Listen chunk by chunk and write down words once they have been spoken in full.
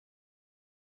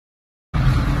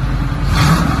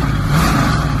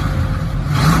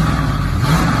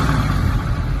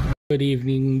Good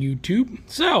evening, YouTube.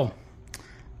 So,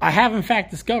 I have in fact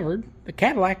discovered the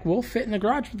Cadillac will fit in the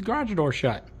garage with the garage door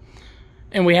shut.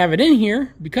 And we have it in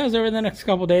here because over the next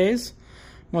couple days,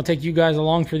 I'm going to take you guys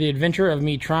along for the adventure of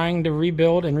me trying to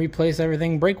rebuild and replace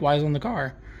everything brake-wise on the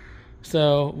car.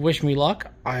 So, wish me luck.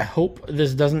 I hope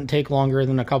this doesn't take longer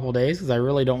than a couple days because I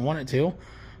really don't want it to.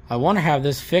 I want to have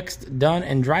this fixed, done,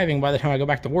 and driving by the time I go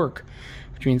back to work,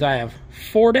 which means I have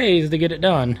 4 days to get it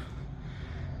done.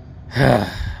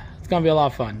 It's gonna be a lot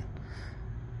of fun.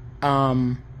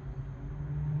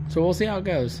 So we'll see how it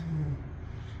goes.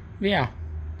 Yeah,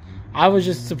 I was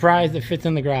just surprised it fits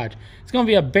in the garage. It's gonna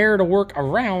be a bear to work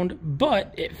around,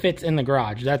 but it fits in the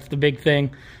garage. That's the big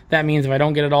thing. That means if I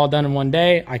don't get it all done in one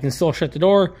day, I can still shut the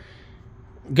door,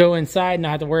 go inside,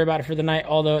 not have to worry about it for the night.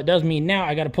 Although it does mean now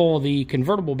I got to pull the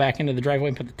convertible back into the driveway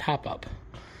and put the top up.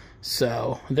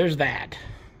 So there's that.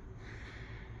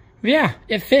 Yeah,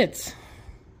 it fits.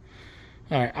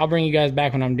 Alright, I'll bring you guys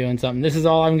back when I'm doing something. This is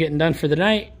all I'm getting done for the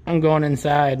night. I'm going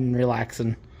inside and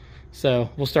relaxing. So,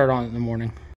 we'll start on it in the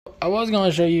morning. I was going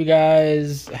to show you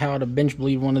guys how to bench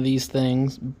bleed one of these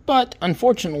things, but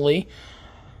unfortunately,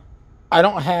 I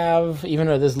don't have, even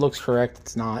though this looks correct,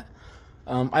 it's not.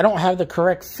 I don't have the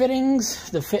correct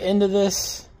fittings to fit into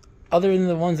this, other than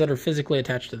the ones that are physically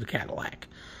attached to the Cadillac.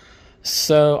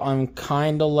 So, I'm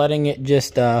kind of letting it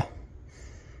just,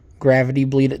 gravity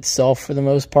bleed itself for the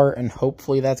most part, and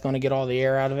hopefully that's going to get all the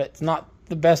air out of it. It's not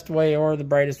the best way or the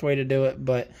brightest way to do it,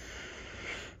 but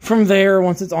from there,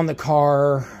 once it's on the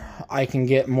car, I can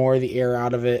get more of the air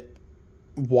out of it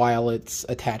while it's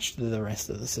attached to the rest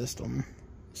of the system.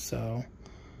 So,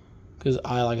 because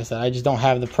like I said, I just don't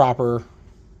have the proper,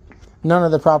 none of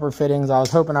the proper fittings. I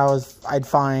was hoping I'd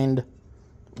find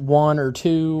one or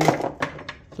two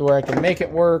to where I can make it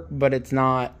work, but it's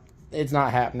not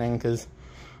happening because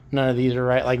none of these are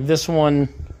right. Like this one,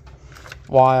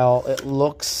 while it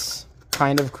looks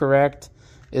kind of correct,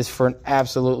 is for an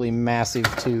absolutely massive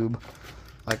tube.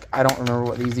 Like, I don't remember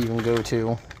what these even go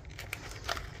to.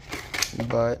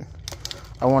 But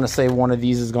I want to say one of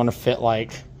these is going to fit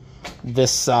like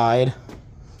this side.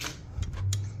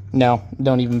 No,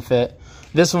 don't even fit.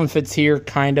 This one fits here,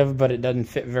 kind of, but it doesn't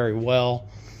fit very well.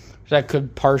 That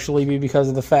could partially be because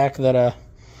of the fact that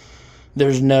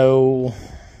there's no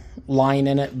line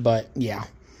in it, but yeah.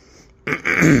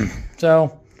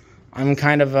 So I'm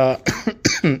kind of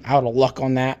out of luck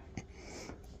on that.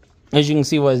 As you can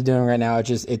see what it's doing right now,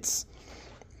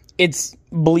 it's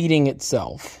bleeding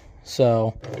itself.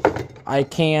 So I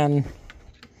can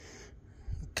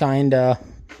kind of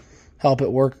help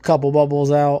it work a couple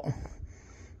bubbles out,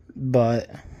 but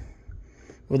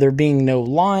with there being no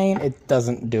line, it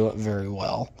doesn't do it very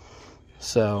well.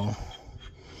 So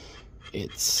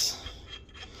it's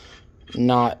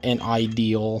not an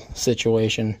ideal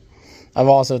situation. I've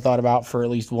also thought about, for at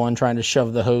least one, trying to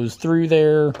shove the hose through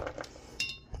there,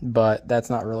 but that's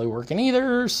not really working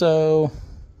either, so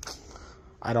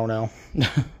I don't know.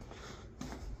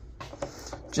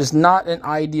 Just not an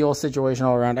ideal situation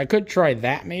all around. I could try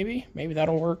that, maybe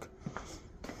that'll work.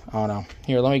 I don't know.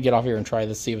 Here, let me get off here and try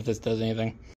this, see if this does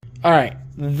anything. Alright,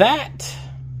 that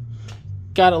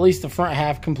got at least the front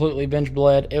half completely bench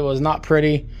bled. It was not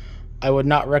pretty. I would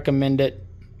not recommend it.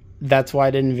 That's why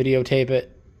I didn't videotape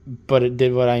it, but it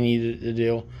did what I needed to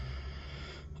do.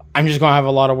 I'm just going to have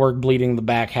a lot of work bleeding the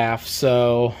back half,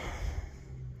 so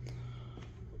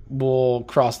we'll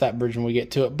cross that bridge when we get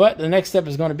to it. But the next step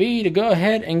is going to be to go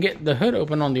ahead and get the hood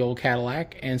open on the old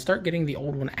Cadillac and start getting the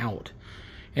old one out.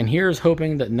 And here's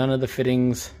hoping that none of the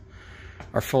fittings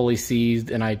are fully seized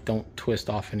and I don't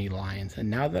twist off any lines. And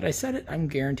now that I said it, I'm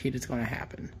guaranteed it's going to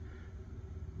happen.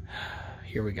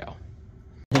 Here we go.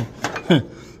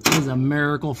 This is a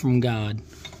miracle from God.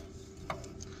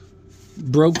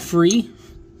 Broke free,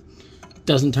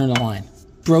 doesn't turn the line.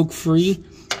 Broke free,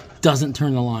 doesn't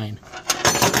turn the line.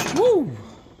 Woo!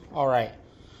 Alright.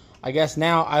 I guess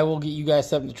now I will get you guys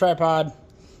set up in the tripod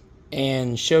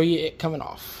and show you it coming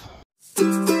off.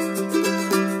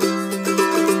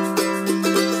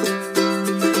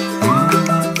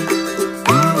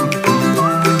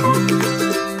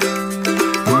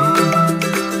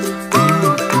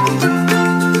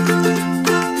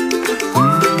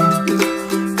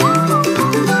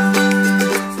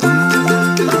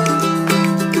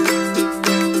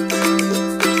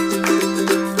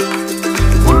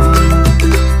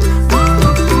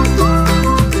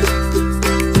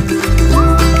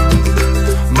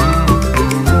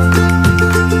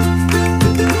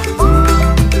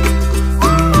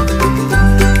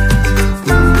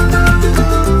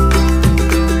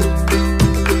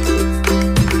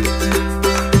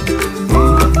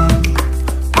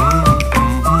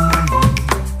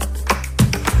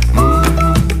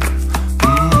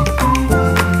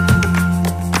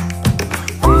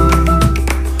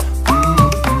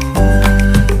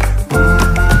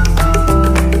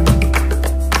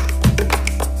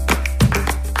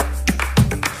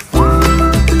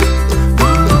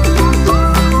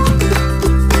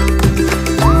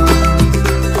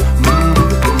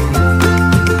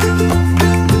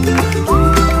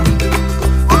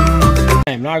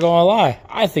 am not going to lie.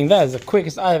 I think that is the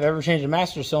quickest I have ever changed a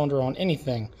master cylinder on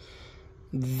anything.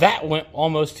 That went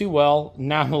almost too well.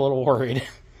 Now I'm a little worried.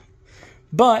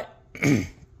 But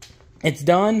it's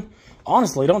done.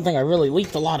 Honestly, I don't think I really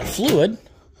leaked a lot of fluid.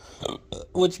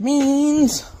 Which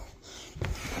means...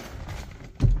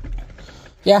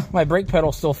 yeah, my brake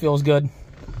pedal still feels good.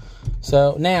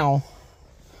 So now,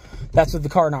 that's with the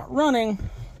car not running.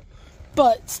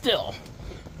 But still,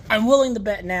 I'm willing to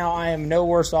bet now I am no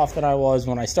worse off than I was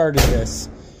when I started this.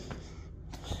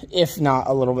 If not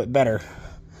a little bit better.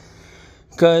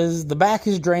 Because the back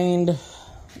is drained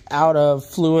out of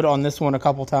fluid on this one a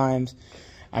couple times.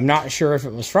 I'm not sure if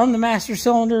it was from the master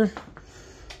cylinder.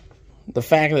 The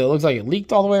fact that it looks like it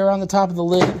leaked all the way around the top of the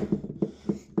lid.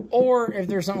 Or if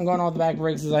there's something going on with the back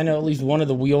brakes. I know at least one of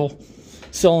the wheel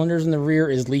cylinders in the rear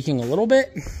is leaking a little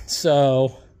bit.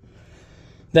 So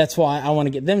that's why I want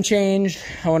to get them changed.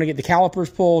 I want to get the calipers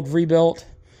pulled, rebuilt.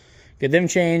 Get them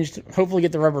changed. Hopefully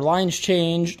get the rubber lines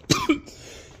changed.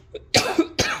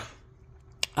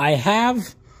 I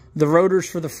have the rotors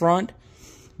for the front,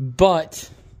 but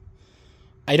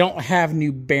I don't have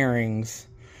new bearings.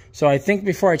 So I think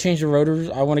before I change the rotors,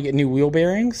 I want to get new wheel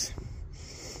bearings,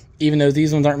 even though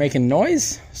these ones aren't making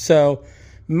noise. So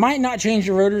might not change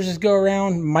the rotors this go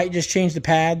around, might just change the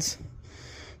pads.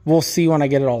 We'll see when I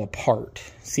get it all apart,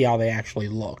 see how they actually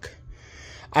look.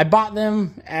 I bought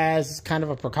them as kind of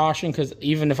a precaution because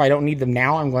even if I don't need them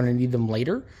now, I'm going to need them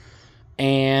later.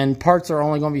 And parts are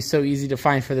only going to be so easy to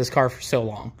find for this car for so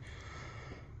long.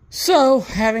 So,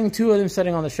 having two of them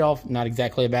sitting on the shelf, not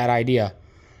exactly a bad idea.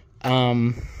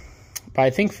 But I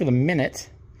think for the minute,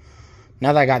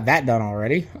 now that I got that done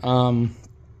already, I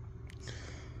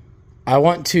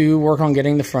want to work on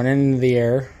getting the front end into the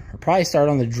air. I'll probably start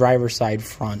on the driver's side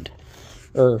front.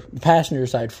 Or the passenger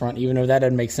side front, even though that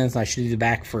doesn't make sense and I should do the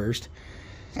back first.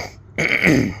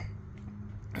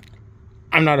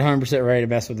 I'm not 100% ready to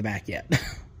mess with the back yet.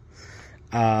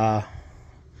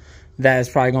 That is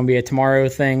probably going to be a tomorrow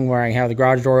thing where I can have the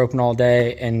garage door open all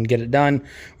day and get it done.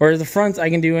 Whereas the fronts I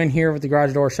can do in here with the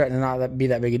garage door shut and not be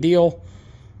that big a deal.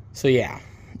 So yeah,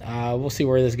 we'll see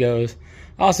where this goes.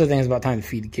 I also think it's about time to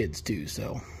feed the kids too,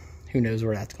 so who knows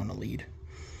where that's going to lead.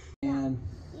 And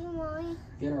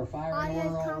get our fire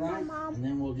alarm all right, and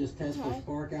then we'll just test the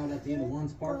spark out at the end of one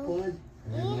spark plug.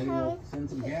 And then maybe we'll send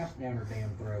some gas down her damn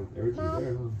throat. Everything's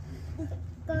there, huh?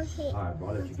 Alright, bro,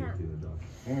 I'll let you get to it, dog.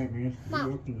 Alright, man.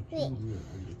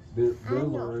 Bill's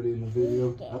already in the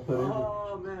video.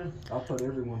 I'll put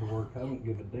everyone to work. I don't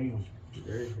give a damn.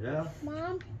 Yeah?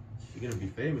 Mom? You're gonna be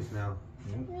famous now.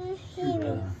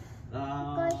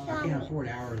 I can't afford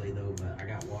hourly though, but I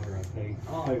got water I pay.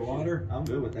 Oh, Hey, water? I'm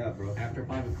good with that, bro. After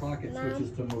 5 o'clock, it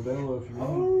switches to Modelo if you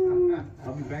want.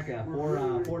 I'll be back at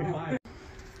 4:45.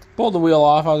 Pulled the wheel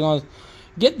off. I was going to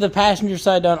get the passenger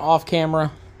side done off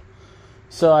camera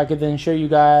so I could then show you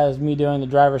guys me doing the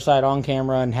driver's side on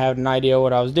camera and have an idea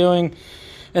what I was doing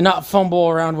and not fumble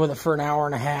around with it for an hour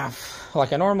and a half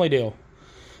like I normally do.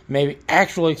 Maybe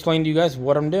actually explain to you guys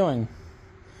what I'm doing.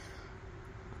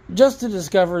 Just to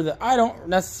discover that I don't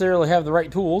necessarily have the right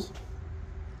tools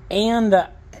and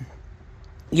that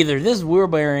either this wheel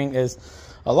bearing is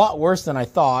a lot worse than I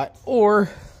thought or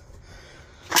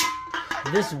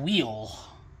this wheel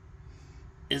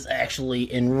is actually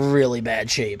in really bad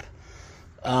shape.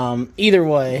 Either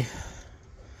way,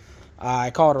 I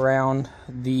called around.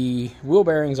 The wheel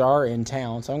bearings are in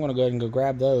town, so I'm going to go ahead and go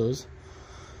grab those.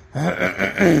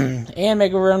 And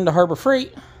make a run to Harbor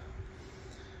Freight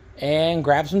and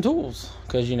grab some tools.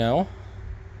 Because, you know,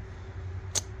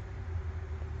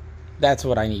 that's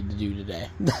what I need to do today.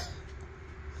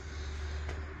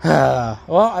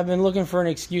 Well, I've been looking for an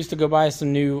excuse to go buy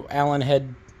some new Allen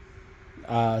head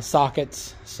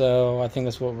sockets, so I think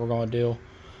that's what we're going to do.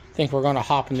 I think we're going to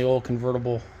hop in the old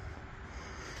convertible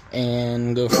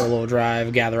and go for a little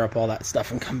drive, gather up all that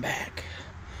stuff, and come back.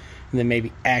 And then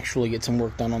maybe actually get some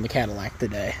work done on the Cadillac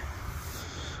today.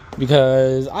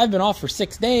 Because I've been off for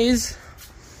 6 days.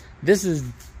 This is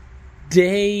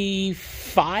day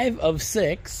 5 of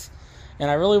 6, and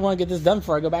I really want to get this done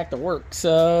before I go back to work,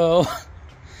 so...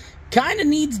 kind of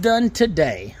needs done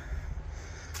today.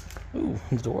 Ooh,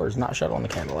 the door is not shut on the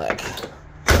Cadillac.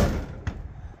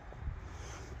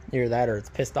 Either that or it's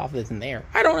pissed off that it's in the air.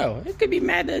 I don't know. It could be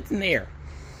mad that it's in the air.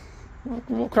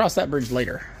 We'll cross that bridge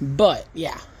later. But,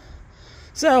 yeah.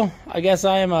 So, I guess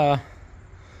I am, I'm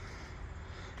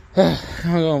going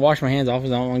to wash my hands off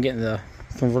because I don't want to get in the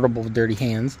convertible with dirty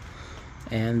hands.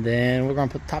 And then we're going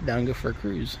to put the top down and go for a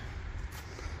cruise.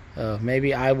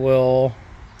 Maybe I will...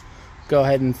 go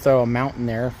ahead and throw a mount in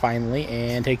there finally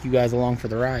and take you guys along for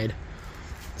the ride.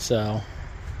 So,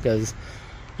 because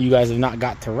you guys have not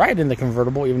got to ride in the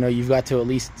convertible, even though you've got to at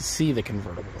least see the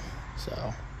convertible.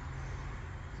 So,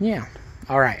 yeah.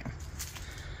 All right.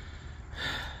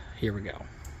 Here we go.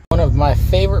 One of my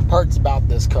favorite parts about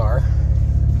this car,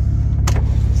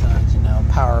 besides, you know,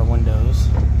 power windows.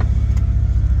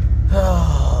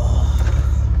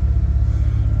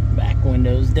 Back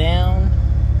windows down.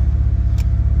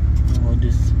 And we'll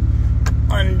just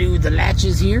undo the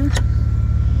latches here.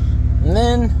 And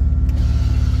then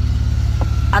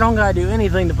I don't gotta do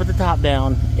anything to put the top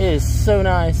down. It is so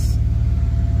nice.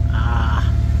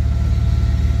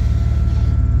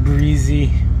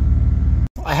 Breezy.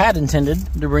 I had intended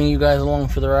to bring you guys along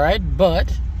for the ride,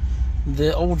 but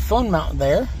the old phone mount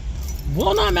there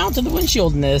will not mount to the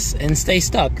windshield in this and stay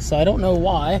stuck. So I don't know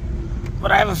why,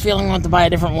 but I have a feeling I'll have to buy a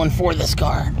different one for this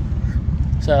car.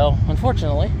 So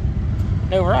unfortunately,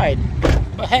 no ride.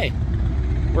 But hey,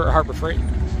 we're at Harbor Freight.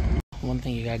 One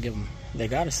thing you gotta give them, they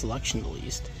got a selection at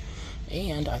least.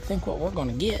 And I think what we're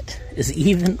gonna get is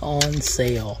even on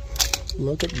sale.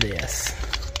 Look at this.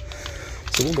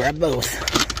 So we'll grab both.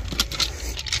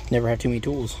 Never have too many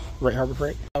tools. Right, Harbor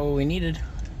Freight. That's what we needed.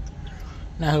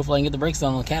 Now hopefully I can get the brakes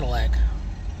done on the Cadillac.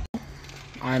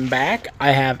 I'm back.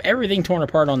 I have everything torn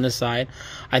apart on this side.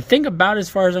 I think about as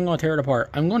far as I'm going to tear it apart.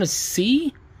 I'm going to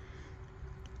see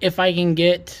if I can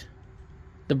get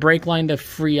the brake line to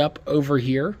free up over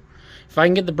here. If I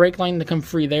can get the brake line to come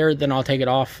free there, then I'll take it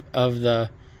off of the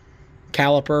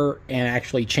caliper and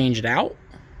actually change it out.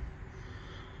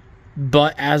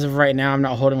 But as of right now, I'm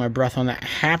not holding my breath on that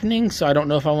happening, so I don't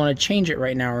know if I want to change it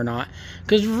right now or not.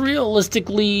 Because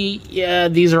realistically, yeah,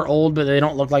 these are old, but they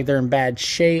don't look like they're in bad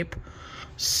shape.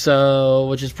 So,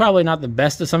 which is probably not the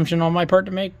best assumption on my part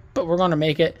to make, but we're going to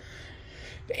make it.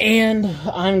 And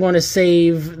I'm going to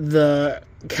save the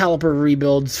caliper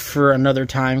rebuilds for another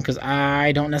time, because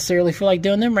I don't necessarily feel like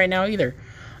doing them right now either.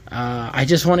 I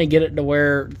just want to get it to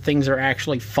where things are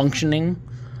actually functioning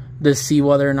to see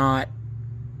whether or not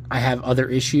I have other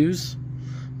issues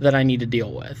that I need to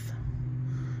deal with.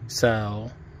 So,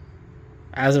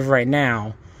 as of right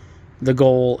now, the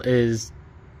goal is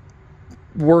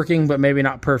working, but maybe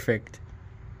not perfect,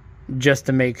 just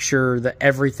to make sure that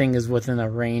everything is within a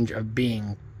range of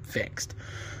being fixed.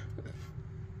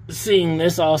 Seeing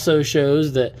this also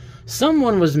shows that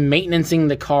someone was maintaining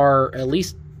the car at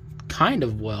least kind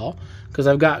of well, because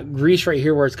I've got grease right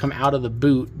here where it's come out of the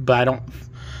boot, but I'm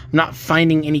not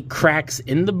finding any cracks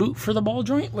in the boot for the ball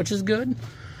joint, which is good.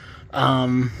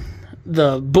 The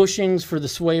bushings for the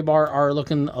sway bar are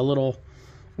looking a little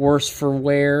worse for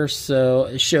wear, so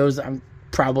it shows I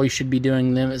probably should be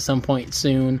doing them at some point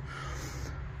soon.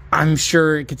 I'm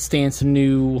sure it could stand some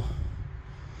new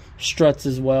struts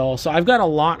as well. So I've got a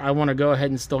lot I want to go ahead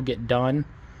and still get done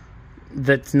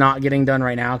that's not getting done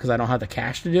right now because I don't have the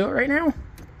cash to do it right now.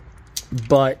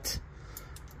 But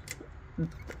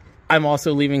I'm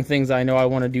also leaving things I know I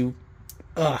want to do,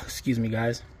 excuse me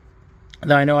guys,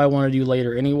 that I know I want to do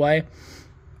later anyway.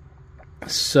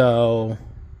 So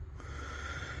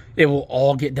it will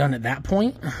all get done at that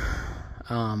point.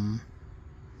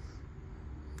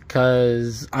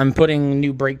 Because I'm putting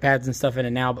new brake pads and stuff in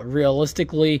it now, but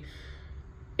realistically,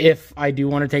 if I do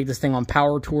want to take this thing on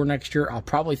Power Tour next year, I'll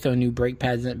probably throw new brake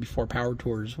pads in it before Power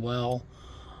Tour as well.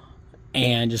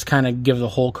 And just kind of give the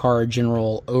whole car a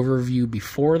general overview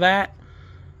before that.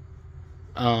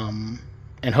 And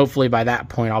hopefully by that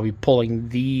point, I'll be pulling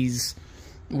these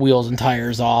wheels and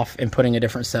tires off and putting a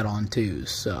different set on too.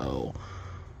 So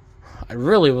I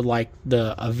really would like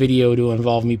a video to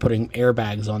involve me putting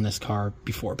airbags on this car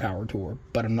before Power Tour,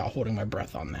 but I'm not holding my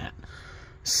breath on that.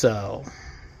 So,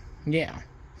 yeah.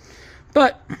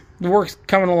 But the work's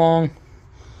coming along.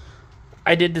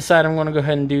 I did decide I'm going to go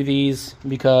ahead and do these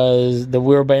because the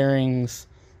wheel bearings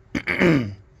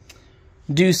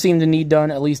do seem to need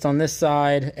done, at least on this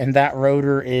side, and that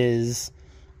rotor is...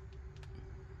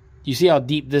 You see how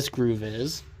deep this groove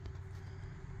is?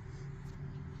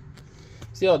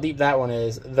 See how deep that one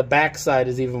is? The back side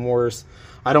is even worse.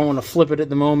 I don't want to flip it at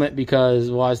the moment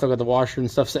because, well, I still got the washer and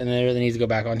stuff sitting there that needs to go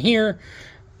back on here,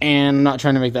 and I'm not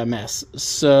trying to make that mess.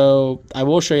 So I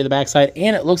will show you the back side,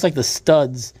 and it looks like the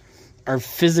studs are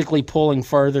physically pulling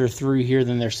farther through here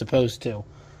than they're supposed to.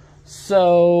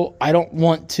 So I don't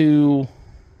want to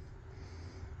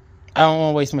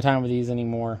waste my time with these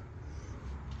anymore.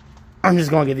 I'm just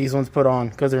going to get these ones put on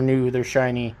because they're new, they're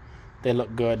shiny, they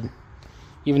look good.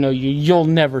 Even though you'll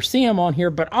never see them on here,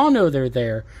 but I'll know they're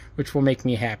there, which will make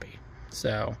me happy.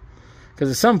 So, because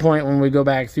at some point when we go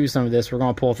back through some of this, we're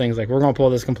going to pull things like, we're going to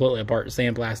pull this completely apart,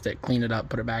 sandblast it, clean it up,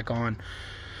 put it back on.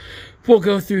 We'll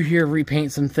go through here,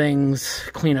 repaint some things,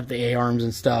 clean up the A-arms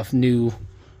and stuff, new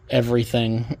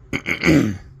everything.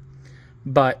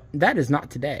 But that is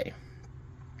not today.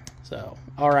 So,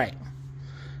 alright.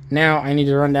 Now I need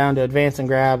to run down to Advance and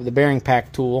grab the bearing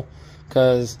pack tool,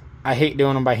 because I hate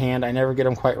doing them by hand. I never get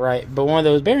them quite right. But one of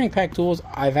those bearing pack tools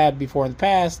I've had before in the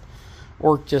past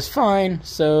worked just fine,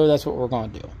 so that's what we're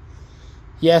going to do.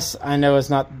 Yes, I know it's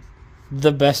not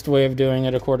the best way of doing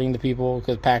it according to people,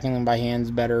 because packing them by hand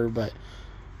is better, but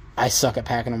I suck at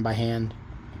packing them by hand.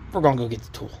 We're going to go get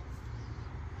the tool.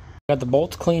 Got the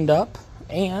bolts cleaned up,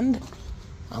 and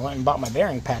I went and bought my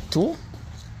bearing pack tool.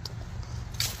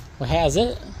 It has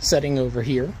it sitting over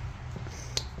here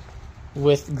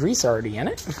with grease already in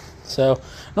it. So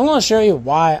I'm going to show you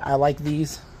why I like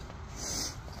these.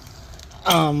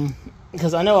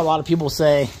 Because I know a lot of people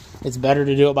say it's better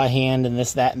to do it by hand and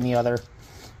this, that, and the other.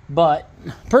 But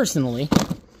personally,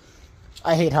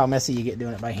 I hate how messy you get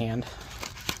doing it by hand.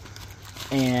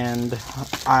 And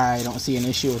I don't see an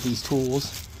issue with these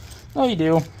tools. Oh, you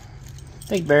do.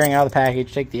 Take the bearing out of the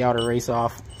package, take the outer race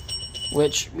off.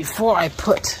 Which, before I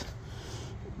put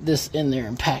this in there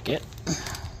and pack it,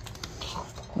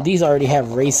 these already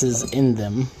have races in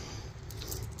them.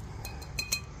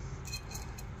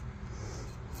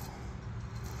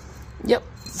 Yep,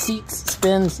 seats,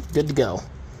 spins, good to go.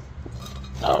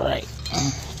 Alright.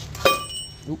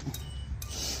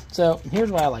 So,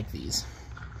 here's why I like these.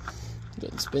 Go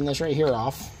ahead and spin this right here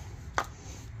off.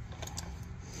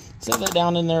 Set that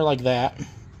down in there like that.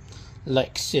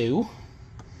 Like so.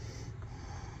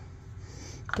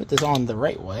 Put this on the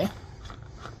right way.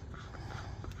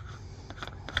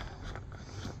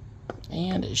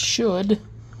 And it should.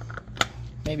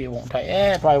 Maybe it won't tighten.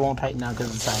 It probably won't tighten now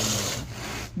because it's tight.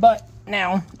 But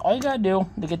now, all you gotta do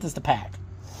to get this to pack,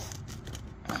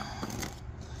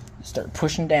 start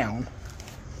pushing down.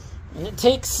 And it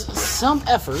takes some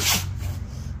effort,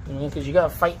 because you gotta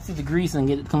fight through the grease and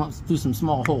get it to come up through some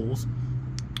small holes.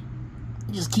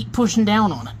 You just keep pushing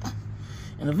down on it.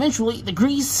 And eventually, the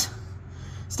grease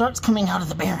starts coming out of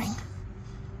the bearing.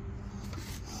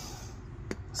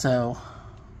 So,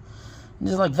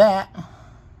 just like that,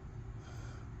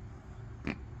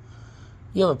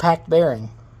 you have a packed bearing.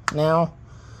 Now,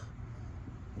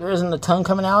 there isn't a ton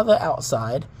coming out of the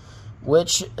outside,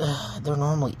 which there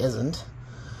normally isn't.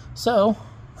 So,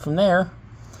 from there,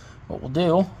 what we'll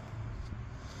do,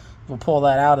 we'll pull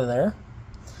that out of there.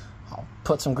 I'll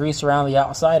put some grease around the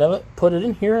outside of it, put it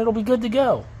in here, it'll be good to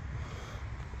go.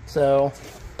 So,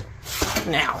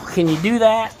 now, can you do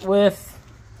that with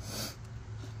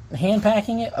hand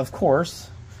packing it? Of course.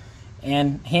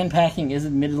 And hand packing is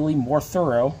admittedly more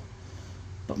thorough.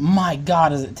 But my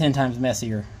God, is it 10 times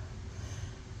messier.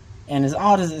 And as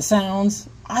odd as it sounds,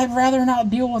 I'd rather not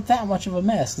deal with that much of a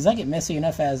mess, because I get messy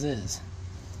enough as is.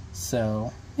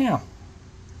 So, yeah.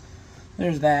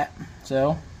 There's that.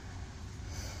 So,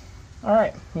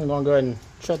 alright. I'm going to go ahead and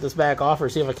shut this back off, or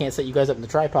see if I can't set you guys up in the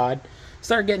tripod.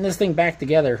 Start getting this thing back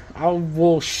together. I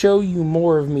will show you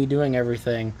more of me doing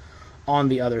everything on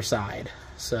the other side.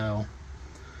 So,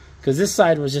 because this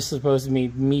side was just supposed to be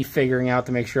me figuring out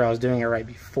to make sure I was doing it right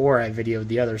before I videoed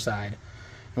the other side.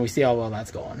 And we see how well that's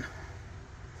going.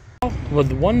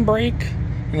 With one brake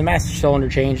and the master cylinder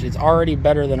changed, it's already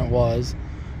better than it was.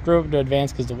 Drove up to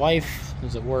Advance because the wife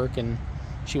was at work and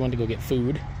she wanted to go get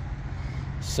food.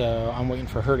 So I'm waiting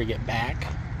for her to get back.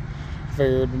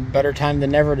 Figured better time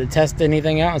than never to test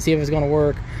anything out and see if it's going to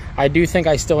work. I do think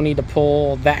I still need to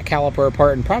pull that caliper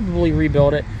apart and probably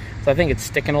rebuild it. So I think it's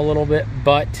sticking a little bit,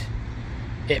 but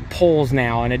it pulls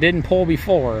now, and it didn't pull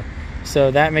before.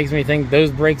 So that makes me think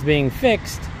those brakes being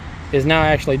fixed is now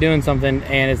actually doing something,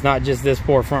 and it's not just this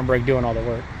poor front brake doing all the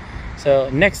work. So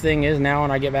next thing is, now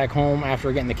when I get back home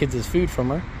after getting the kids his food from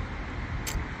her,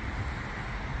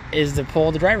 is to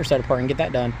pull the driver's side apart and get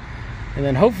that done. And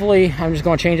then hopefully I'm just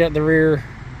going to change out the rear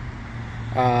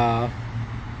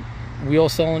wheel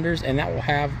cylinders, and that will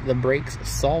have the brakes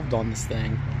solved on this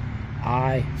thing.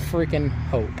 I freaking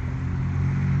hope.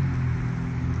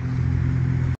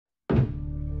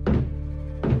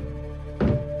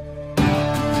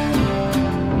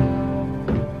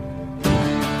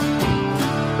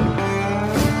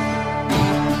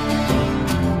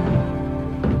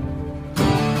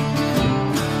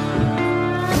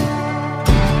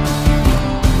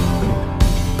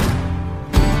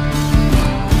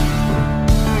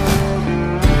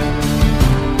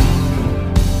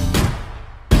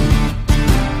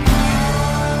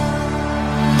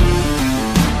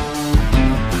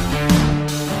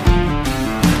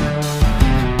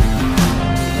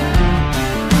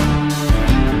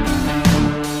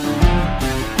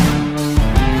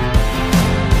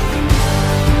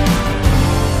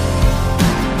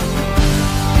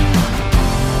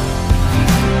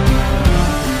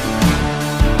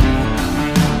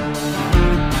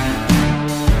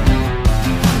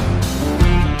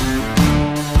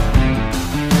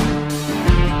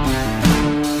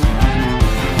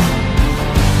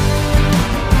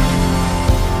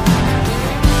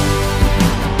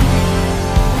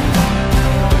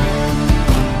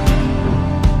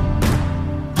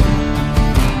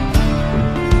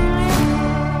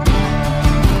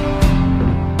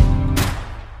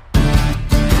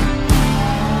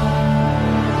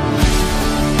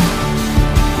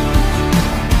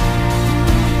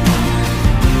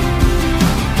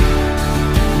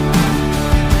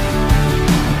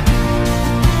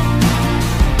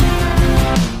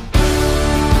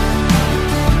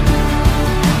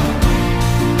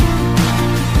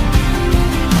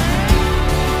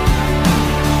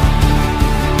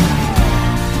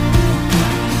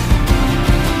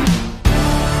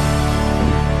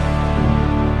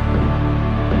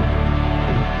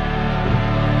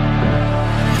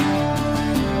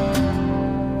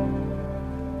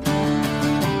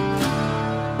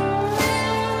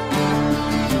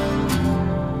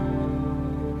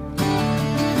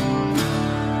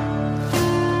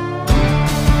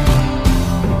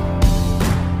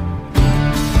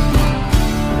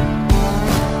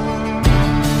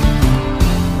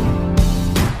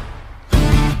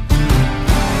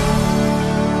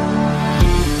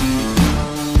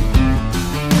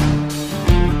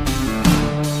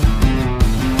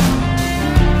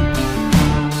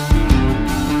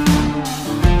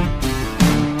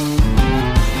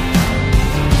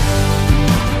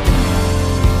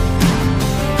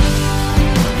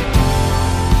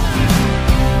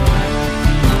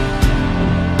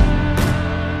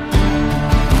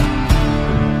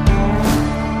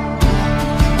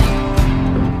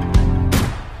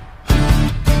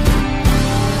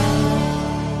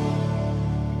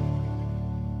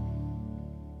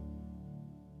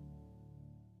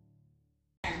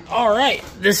 Alright,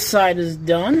 this side is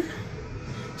done.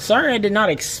 Sorry I did not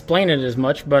explain it as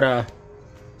much, but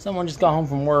someone just got home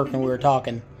from work and we were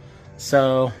talking.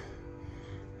 So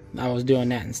I was doing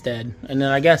that instead. And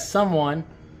then I guess someone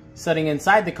sitting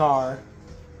inside the car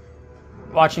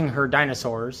watching her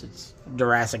dinosaurs. It's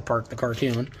Jurassic Park, the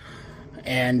cartoon.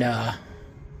 And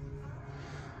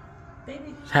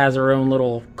has her own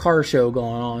little car show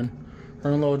going on. Her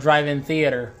own little drive-in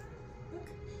theater.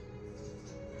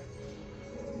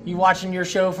 You watching your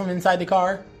show from inside the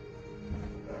car?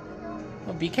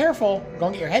 Well, be careful.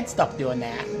 Don't get your head stuck doing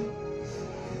that.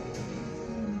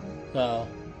 So,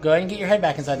 go ahead and get your head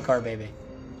back inside the car, baby.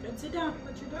 Good, sit down.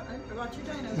 Watch your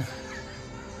dinos.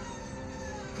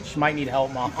 She might need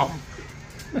help, Mom.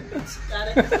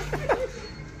 Got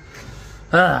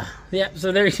it. Yeah,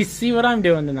 so there you see what I'm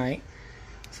doing tonight.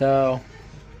 So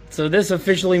this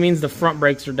officially means the front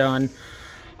brakes are done.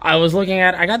 I was looking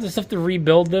at, I got the stuff to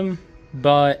rebuild them,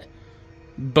 but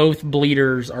both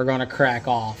bleeders are going to crack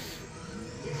off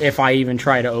if I even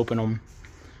try to open them.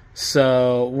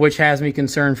 So, which has me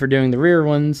concerned for doing the rear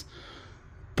ones.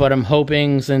 But I'm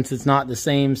hoping, since it's not the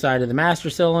same side of the master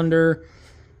cylinder,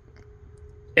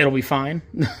 it'll be fine.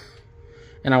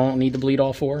 And I won't need to bleed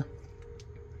all four.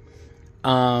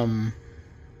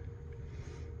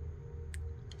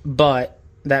 But,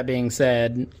 that being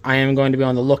said, I am going to be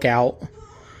on the lookout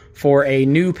for a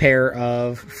new pair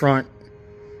of front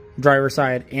driver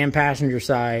side and passenger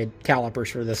side calipers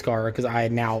for this car, because I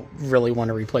now really want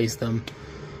to replace them.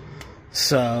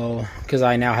 So, because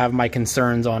I now have my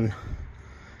concerns on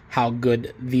how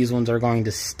good these ones are going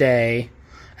to stay.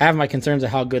 I have my concerns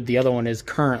of how good the other one is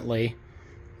currently.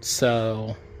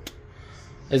 So,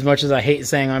 as much as I hate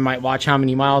saying I might watch how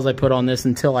many miles I put on this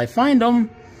until I find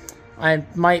them, I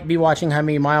might be watching how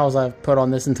many miles I've put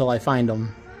on this until I find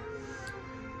them.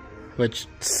 Which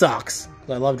sucks,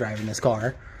 because I love driving this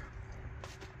car.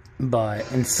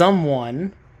 But, and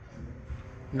someone,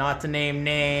 not to name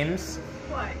names,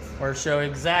 What? or show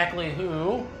exactly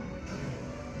who,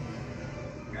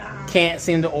 can't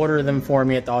seem to order them for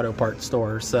me at the auto parts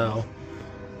store, so,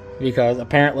 because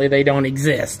apparently they don't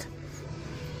exist.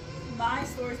 My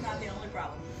store's not the only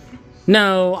problem.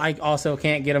 No, I also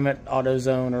can't get them at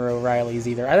AutoZone or O'Reilly's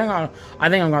either. I think I'm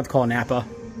going to have to call Napa.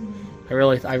 I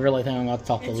really think I'm going to have to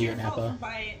talk to Lee at Napa.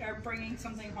 Or bringing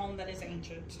something home that is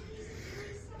ancient.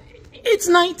 It's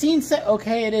 1970.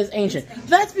 Okay, it is ancient.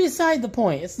 That's beside the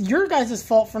point. It's your guys'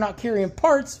 fault for not carrying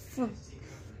parts for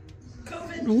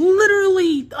COVID.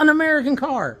 literally an American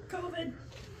car. COVID.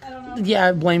 I don't know. Yeah,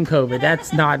 I blame COVID.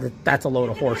 That's a load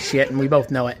of horse shit, and we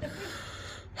both know it.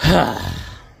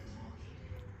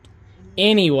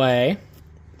 Anyway,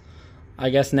 I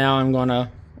guess now I'm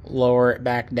gonna lower it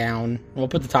back down. We'll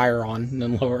put the tire on and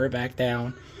then lower it back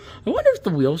down. I wonder if the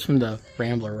wheels from the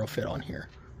Rambler will fit on here.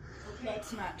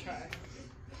 Let's not try.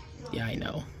 Yeah, I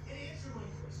know.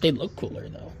 They look cooler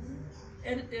though.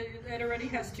 It already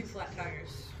has 2 flat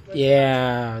tires.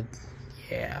 Yeah.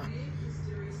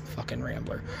 Fucking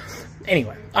Rambler.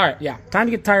 Anyway, alright, yeah. Time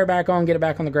to get the tire back on, get it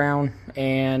back on the ground,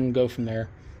 and go from there.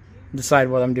 Decide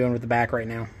what I'm doing with the back right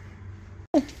now.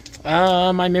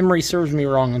 My memory serves me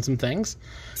wrong on some things.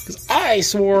 Because I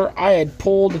swore I had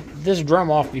pulled this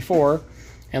drum off before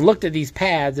and looked at these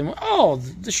pads and went, oh,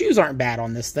 the shoes aren't bad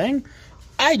on this thing.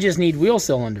 I just need wheel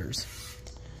cylinders.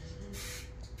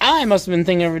 I must have been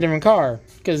thinking of a different car,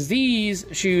 because these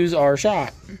shoes are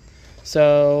shot.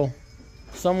 So,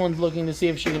 someone's looking to see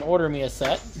if she can order me a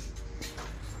set.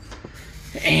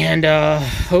 And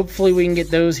hopefully we can get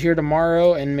those here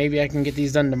tomorrow, and maybe I can get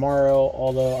these done tomorrow,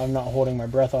 although I'm not holding my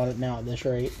breath on it now at this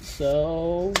rate.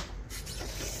 So,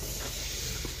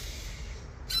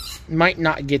 might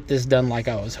not get this done like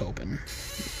I was hoping.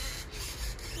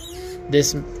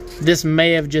 This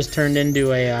may have just turned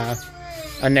into a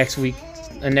next week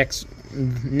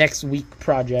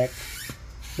project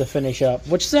to finish up,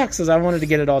 which sucks because I wanted to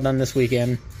get it all done this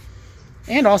weekend.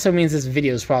 And also means this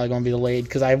video is probably going to be delayed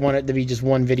because I want it to be just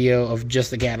one video of just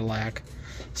the Cadillac.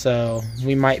 So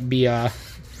we might be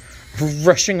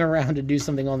rushing around to do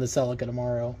something on the Celica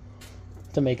tomorrow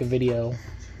to make a video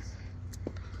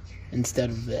instead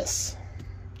of this.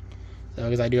 So,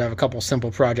 because I do have a couple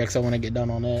simple projects I want to get done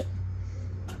on it.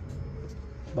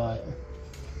 But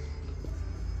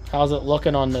how's it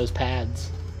looking on those pads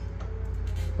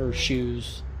or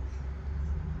shoes?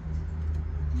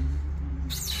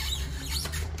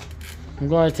 I'm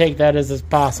going to take that as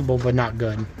possible, but not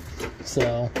good.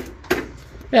 So,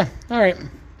 yeah, alright.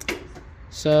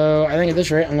 So, I think at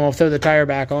this rate, I'm going to throw the tire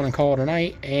back on and call it a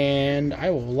night, and I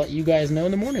will let you guys know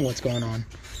in the morning what's going on.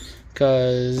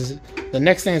 Because the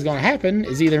next thing that's going to happen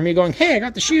is either me going, hey, I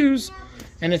got the shoes,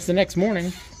 and it's the next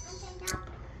morning,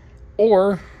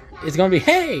 or it's going to be,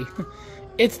 hey,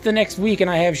 it's the next week and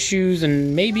I have shoes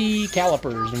and maybe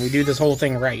calipers and we do this whole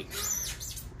thing right.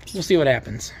 We'll see what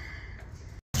happens.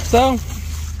 So,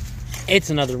 it's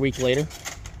another week later.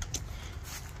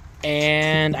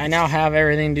 And I now have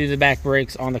everything to do the back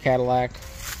brakes on the Cadillac.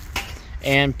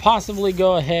 And possibly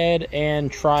go ahead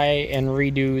and try and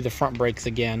redo the front brakes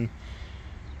again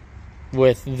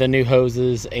with the new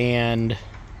hoses, and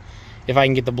if I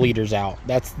can get the bleeders out.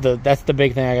 That's the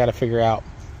big thing I got to figure out.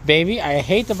 Baby, I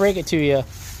hate to break it to you,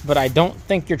 but I don't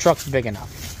think your truck's big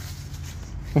enough.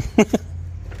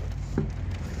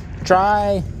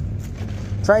 Try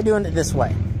doing it this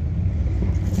way.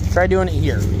 Try doing it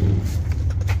here.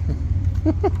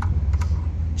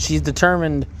 She's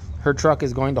determined her truck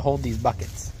is going to hold these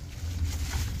buckets.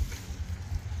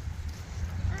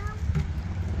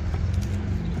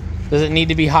 Does it need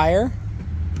to be higher?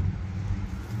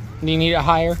 Do you need it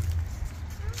higher?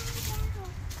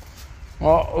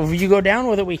 Well, if you go down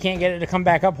with it, we can't get it to come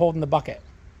back up holding the bucket.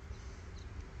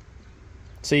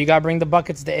 So you gotta bring the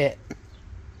buckets to it. Do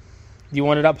you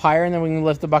want it up higher and then we can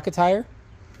lift the buckets higher?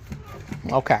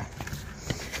 Okay.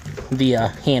 The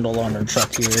handle on our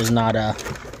truck here is not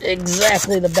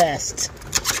exactly the best.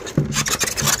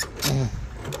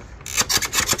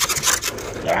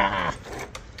 Ah,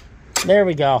 there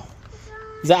we go.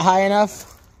 Is that high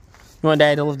enough? You want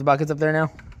Dad to lift the buckets up there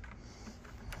now?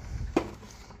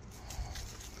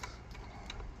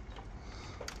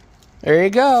 There you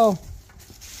go.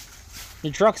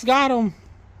 Your truck's got them.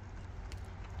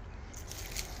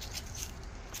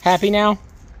 Happy now?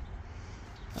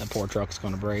 That poor truck's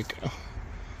gonna break.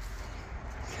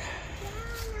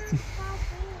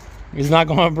 He's not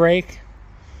gonna break?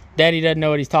 Daddy doesn't know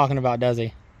what he's talking about, does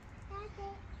he?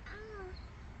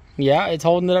 Yeah, it's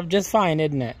holding it up just fine,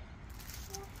 isn't it?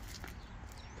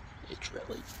 It's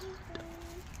really...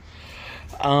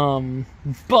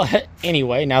 But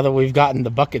anyway, now that we've gotten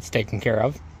the buckets taken care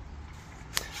of,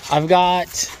 I got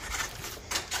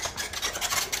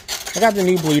the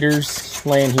new bleeders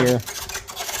laying here.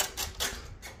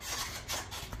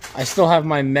 I still have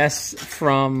my mess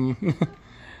from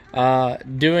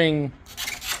doing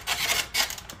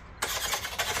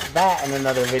that in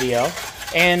another video,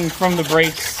 and from the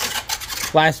brakes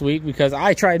last week, because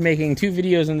I tried making 2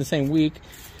 videos in the same week,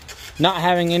 not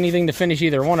having anything to finish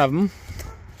either one of them.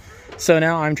 So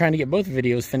now I'm trying to get both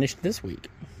videos finished this week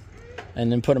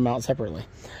and then put them out separately.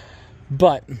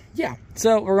 But yeah,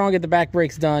 so we're gonna get the back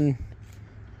brakes done,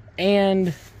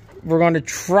 and we're going to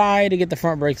try to get the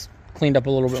front brakes cleaned up a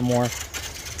little bit more.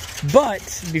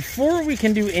 But before we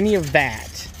can do any of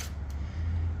that,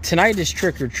 tonight is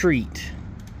trick or treat,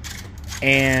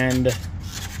 and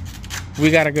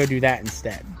we got to go do that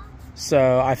instead.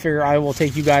 So I figure I will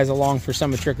take you guys along for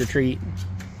some of trick or treat,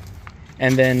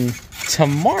 and then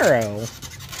tomorrow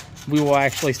we will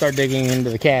actually start digging into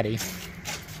the caddy.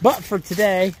 But for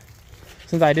today,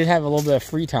 since I did have a little bit of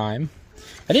free time,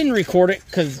 I didn't record it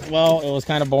because, well, it was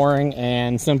kind of boring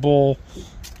and simple.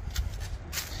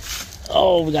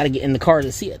 Oh, we got to get in the car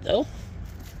to see it, though.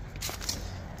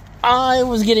 I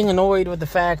was getting annoyed with the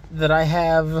fact that I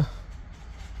have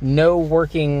no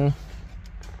working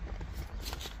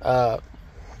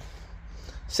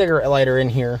cigarette lighter in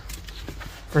here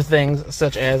for things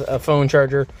such as a phone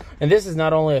charger. And this is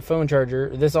not only a phone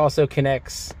charger, this also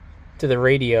connects to the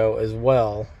radio as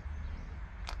well.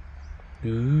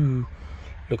 Ooh,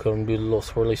 look at him do the little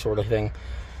swirly sort of thing.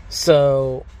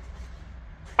 So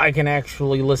I can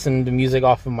actually listen to music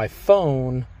off of my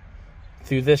phone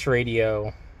through this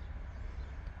radio,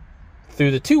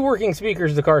 through the 2 working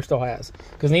speakers the car still has,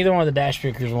 because neither one of the dash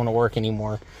speakers want to work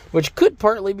anymore, which could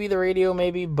partly be the radio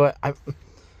maybe, but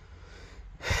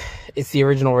it's the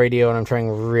original radio and I'm trying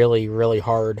really, really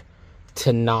hard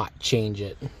to not change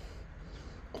it.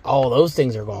 Oh, those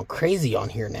things are going crazy on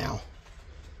here now.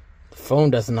 The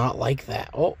phone does not like that.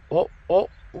 Oh,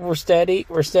 we're steady,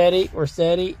 we're steady, we're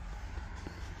steady.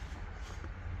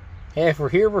 Hey, if we're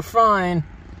here, we're fine.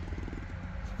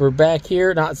 We're back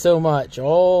here, not so much.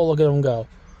 Oh, look at them go.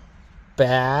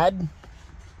 Bad.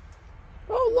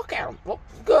 Oh, look at them. Oh,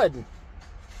 good.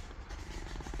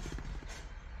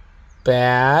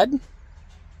 Bad.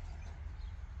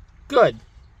 Good.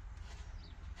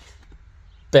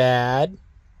 Bad.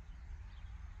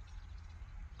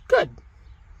 Good.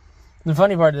 The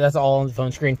funny part is that's all on the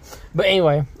phone screen. But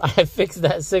anyway, I fixed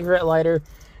that cigarette lighter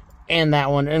and that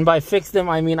one. And by fixed them,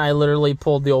 I mean I literally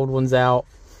pulled the old ones out,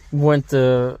 went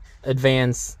to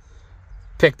Advance,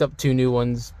 picked up 2 new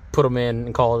ones, put them in,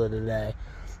 and called it a day.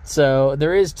 So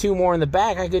there is 2 more in the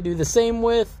back I could do the same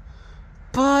with,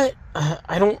 but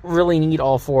I don't really need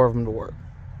all 4 of them to work.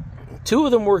 2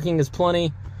 of them working is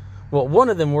plenty. Well, one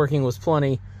of them working was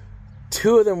plenty.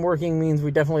 2 of them working means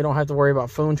we definitely don't have to worry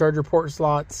about phone charger port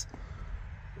slots.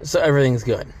 So everything's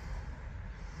good.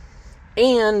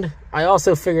 And I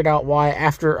also figured out why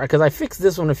because I fixed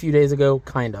this one a few days ago,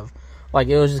 kind of. Like,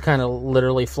 it was just kind of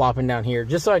literally flopping down here,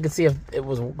 just so I could see if it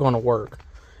was going to work.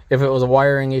 If it was a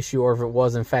wiring issue, or if it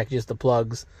was, in fact, just the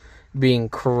plugs being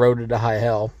corroded to high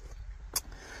hell.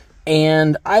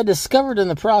 And I discovered in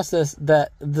the process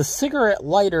that the cigarette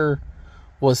lighter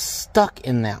was stuck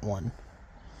in that one.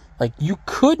 Like, you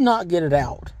could not get it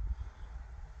out.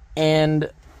 And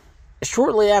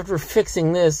shortly after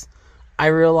fixing this, I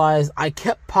realized I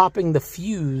kept popping the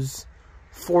fuse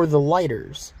for the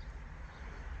lighters.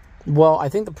 Well, I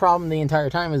think the problem the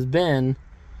entire time has been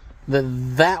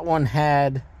that one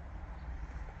had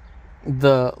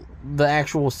the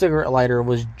actual cigarette lighter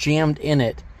was jammed in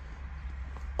it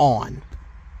on.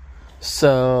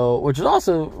 So, which is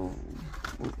also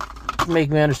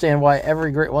make me understand why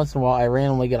every great once in a while I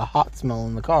randomly get a hot smell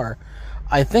in the car.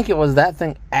 I think it was that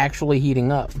thing actually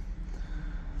heating up.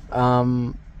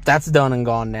 That's done and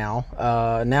gone now.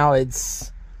 Now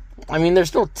it's, I mean, they're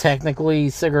still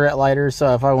technically cigarette lighters,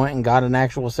 so if I went and got an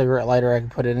actual cigarette lighter, I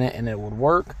could put it in it and it would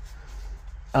work.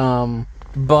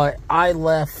 But I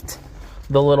left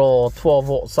the little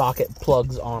 12-volt socket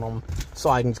plugs on them so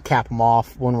I can cap them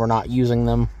off when we're not using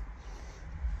them.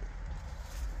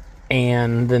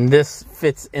 And then this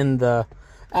fits in the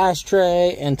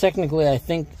ashtray, and technically I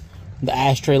think the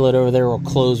ashtray lid over there will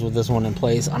close with this one in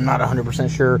place. I'm not 100%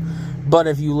 sure, but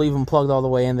if you leave them plugged all the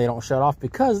way in, they don't shut off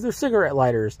because they're cigarette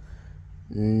lighters,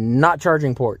 not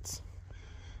charging ports.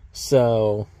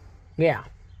 So, yeah.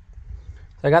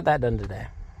 I got that done today.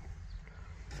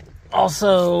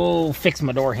 Also, fixed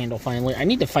my door handle finally. I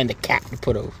need to find a cap to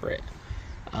put over it.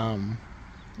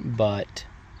 But,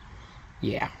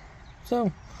 yeah.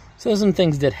 So some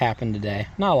things did happen today.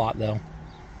 Not a lot, though.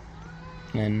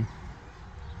 And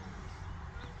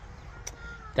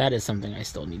that is something I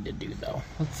still need to do, though.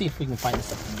 Let's see if we can find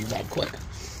something to do that quick.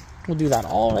 We'll do that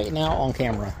all right now on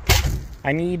camera.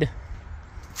 I need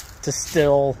to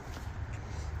still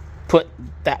put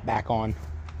that back on.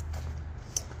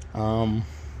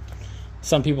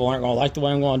 Some people aren't going to like the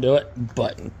way I'm going to do it,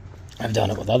 but I've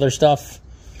done it with other stuff,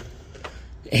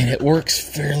 and it works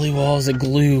fairly well as a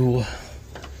glue,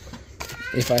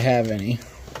 if I have any.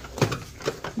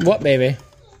 What, baby?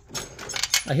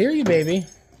 I hear you, baby.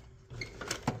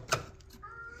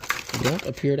 I don't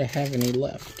appear to have any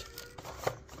left.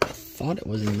 I thought it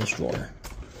was in this drawer.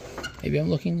 Maybe I'm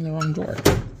looking in the wrong drawer.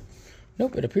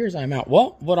 Nope, it appears I'm out.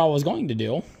 Well, what I was going to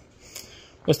do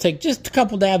was take just a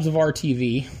couple dabs of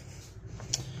RTV.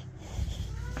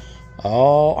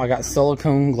 Oh, I got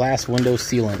silicone glass window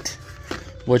sealant,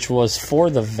 which was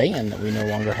for the van that we no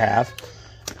longer have.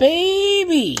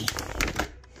 Baby!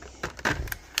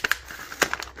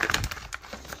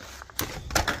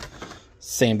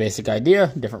 Same basic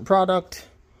idea, different product.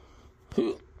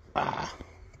 But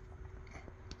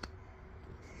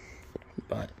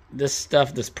this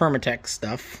stuff, this Permatex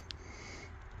stuff,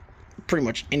 pretty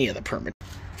much any of the Permatex.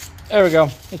 There we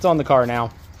go. It's on the car now.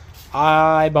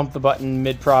 I bumped the button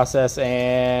mid-process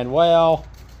and, well,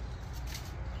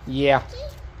 yeah,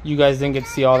 you guys didn't get to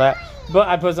see all that. But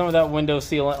I put some of that window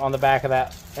sealant on the back of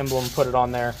that emblem, put it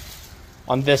on there.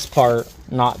 On this part,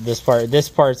 not this part. This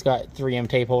part's got 3M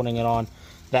tape holding it on.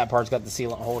 That part's got the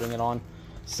sealant holding it on.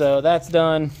 So that's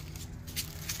done.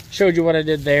 Showed you what I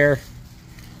did there.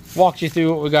 Walked you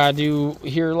through what we gotta do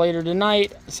here later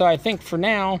tonight. So I think for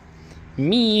now,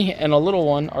 me and a little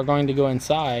one are going to go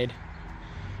inside.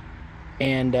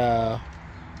 And,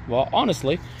 well,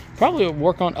 honestly, probably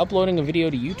work on uploading a video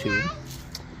to YouTube.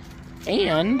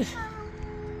 And,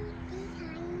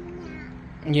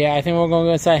 yeah, I think we're going to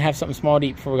go inside and have something small to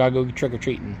eat before we got to go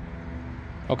trick-or-treating.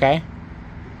 Okay?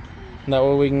 And that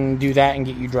way we can do that and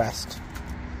get you dressed.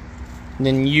 And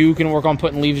then you can work on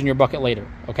putting leaves in your bucket later.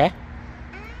 Okay?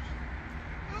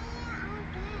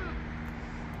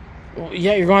 Well,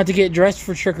 yeah, you're going to have to get dressed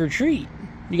for trick-or-treat.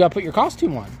 You got to put your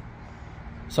costume on.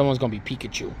 Someone's going to be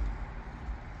Pikachu.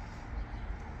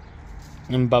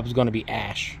 And Bub's going to be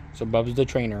Ash. So Bub's the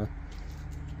trainer.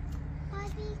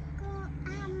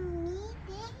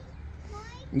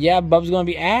 Yeah, Bub's going to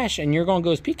be Ash, and you're going to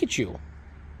go as Pikachu.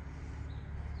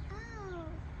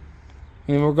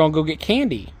 And then we're going to go get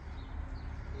candy.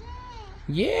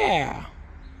 Yeah.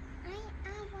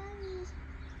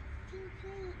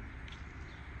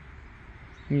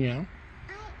 Yeah.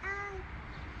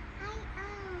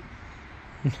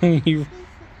 You're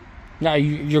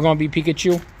going to be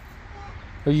Pikachu?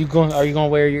 Are you going to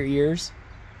wear your ears?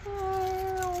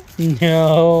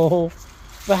 No.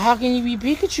 But how can you be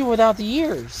Pikachu without the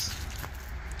ears?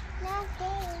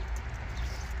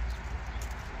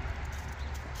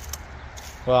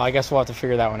 Well, I guess we'll have to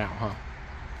figure that one out, huh?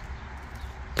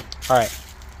 Alright.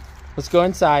 Let's go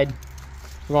inside.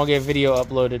 We're going to get a video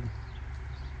uploaded.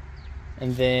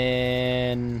 And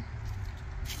then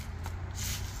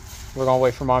we're going to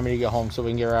wait for Mommy to get home so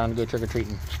we can get around and go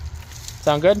trick-or-treating.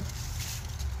 Sound good?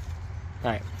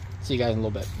 Alright. See you guys in a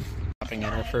little bit. Shopping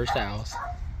at our first house.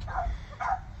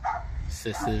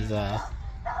 Sis is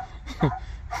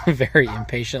very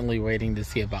impatiently waiting to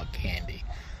see about candy.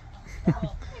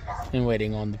 And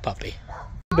waiting on the puppy.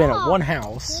 We've been at one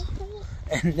house,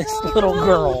 and this little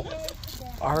girl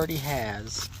already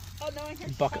has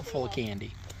a bucket full of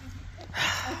candy.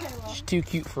 She's too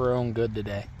cute for her own good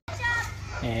today.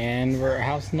 And we're at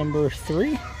house number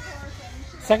 3.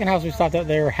 Second house we stopped at,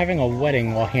 they were having a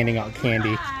wedding while handing out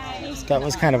candy. So that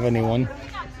was kind of a new one.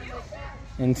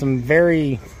 And some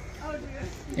very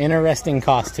interesting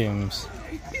costumes.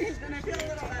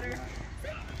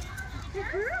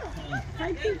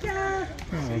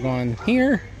 We're going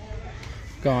here,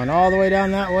 going all the way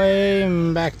down that way,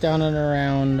 and back down and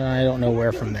around. I don't know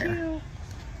where from there.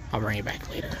 I'll bring you back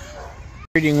later.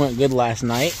 Reading went good last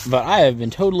night, but I have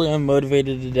been totally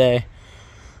unmotivated today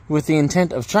with the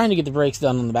intent of trying to get the brakes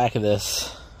done on the back of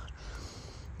this,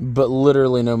 but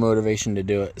literally no motivation to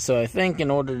do it. So I think in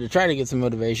order to try to get some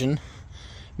motivation,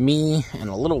 me and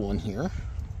a little one here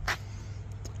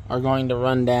are going to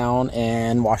run down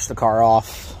and wash the car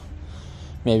off.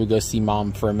 Maybe go see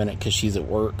Mom for a minute because she's at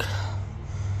work.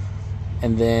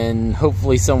 And then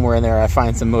hopefully somewhere in there I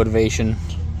find some motivation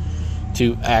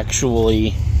to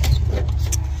actually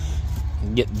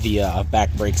get the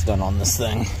back brakes done on this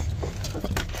thing.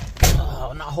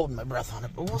 Oh, not holding my breath on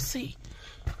it, but we'll see.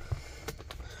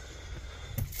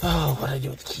 Oh, what did I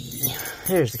do with the key?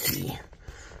 There's the key.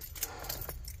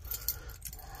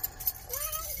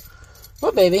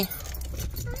 What, baby?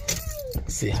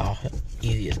 Let's see how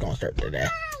easy it's gonna start today.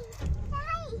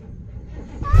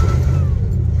 I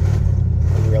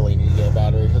really need to get a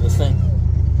battery for this thing.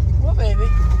 What, baby?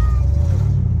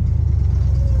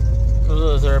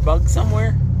 Is there a bug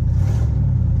somewhere?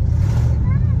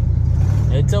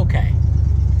 It's okay.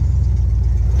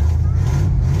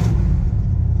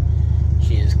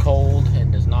 She is cold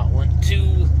and does not want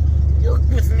to work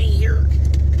with me here.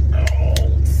 Oh,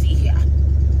 let's see here.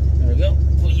 There we go.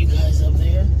 Put you guys up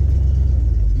there.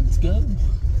 Let's go.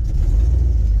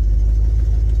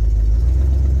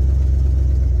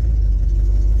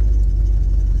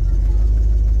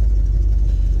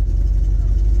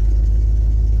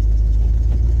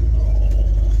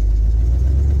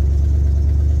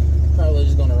 Probably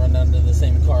just gonna run down to the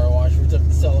same car wash we took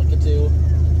the Celica to.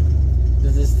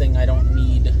 Because this thing I don't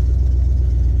need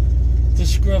to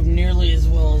scrub nearly as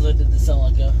well as I did the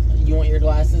Celica. You want your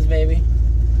glasses, baby?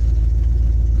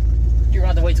 You're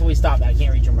gonna have to wait till we stop. I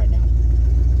can't reach them right now.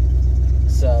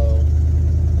 So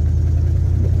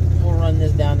we'll run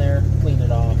this down there, clean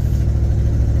it off,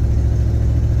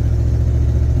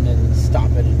 and then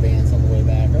stop at Advance on the way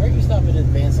back. Or maybe stop at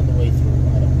Advance on the way through.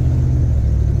 I don't know.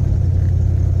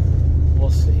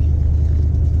 We'll see.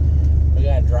 We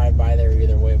gotta drive by there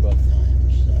either way both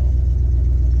times, so.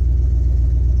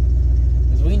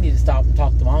 Because we need to stop and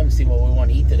talk to Mom and see what we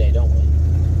want to eat today, don't we?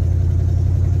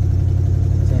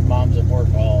 Since Mom's at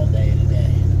work all day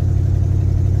today.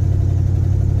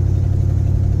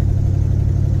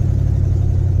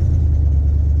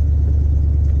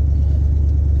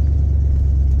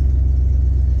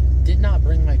 Did not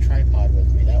bring my tripod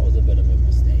with me. That was a bit of a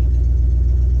mistake.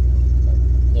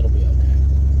 But it'll be okay.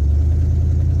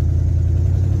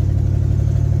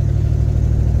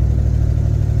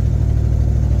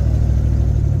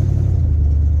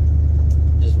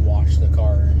 Just wash the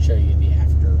car and show you the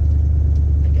after,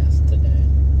 I guess, today.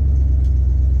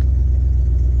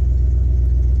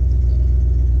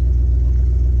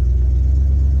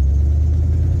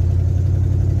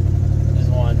 Just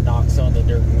want to knock some of the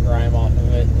dirt and grime off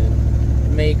of it, and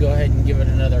then may go ahead and give it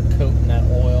another coat in that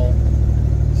oil.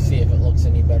 See if it looks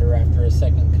any better after a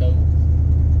second coat.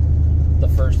 The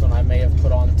first one I may have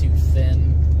put on too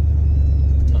thin.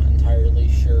 Not entirely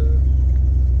sure.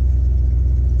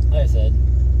 Like I said,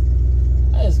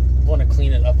 I just want to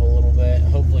clean it up a little bit.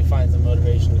 Hopefully find some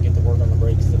motivation to get to work on the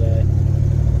brakes today.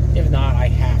 If not, I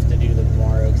have to do them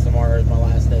tomorrow because tomorrow is my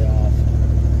last day off.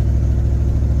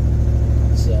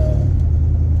 So,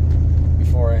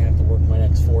 before I have to work my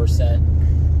next 4 set.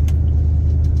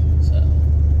 So,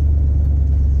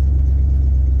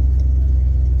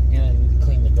 and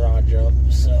clean the garage up,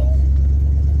 so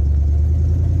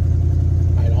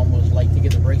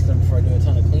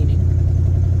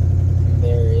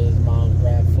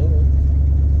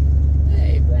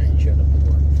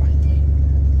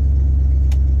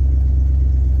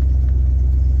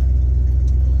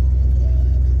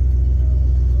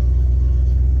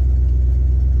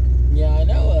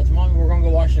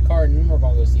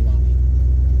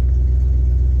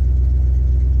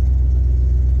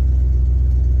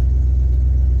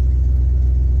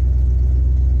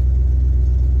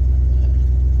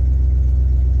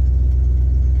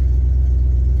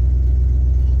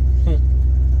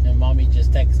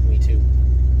too.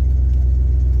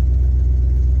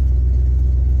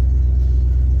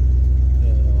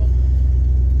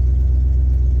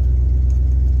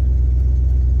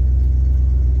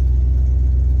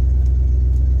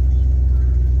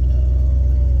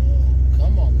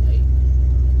 Come on, mate.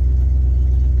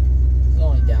 There's the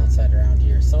only downside around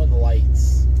here. Some of the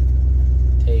lights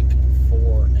take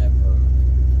forever.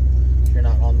 If you're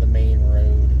not on the main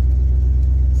road,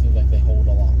 it seems like they hold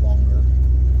a lot longer.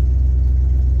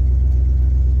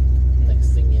 Next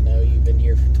thing you know, you've been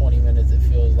here for 20 minutes, it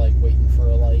feels like waiting for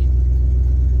a light.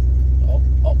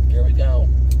 Oh, here we go.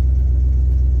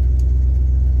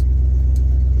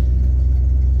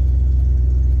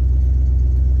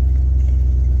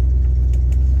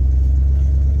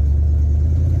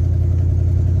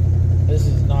 This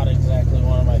is not exactly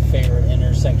one of my favorite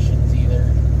intersections either.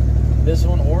 This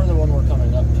one or the one we're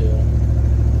coming up to.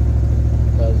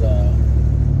 Because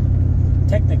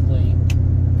technically,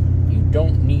 you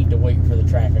don't need to wait for the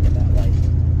traffic at that light.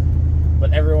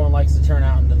 But everyone likes to turn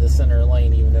out into the center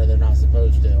lane even though they're not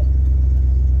supposed to.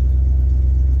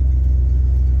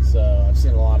 So I've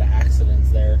seen a lot of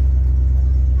accidents there.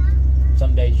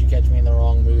 Some days you catch me in the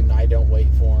wrong mood and I don't wait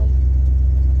for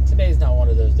them. Today's not one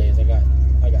of those days. I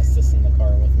got Sis in the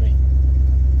car with me.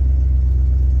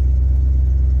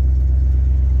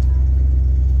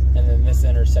 And then this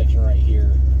intersection right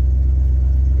here,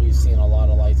 we've seen a lot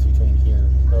of lights between here,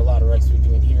 or a lot of wrecks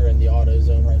between here and the auto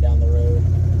zone right down the road.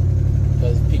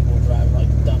 Because people drive like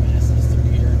dumbasses through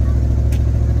here.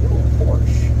 Ooh, a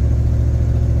Porsche.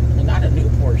 And not a new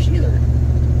Porsche either.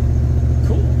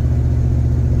 Cool.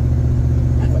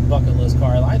 That's a bucket list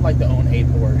car. I'd like to own a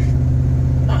Porsche.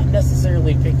 Not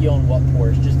necessarily picky on what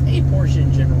Porsche, just a Porsche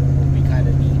in general would be kind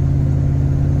of neat.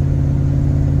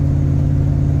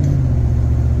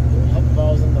 It would help if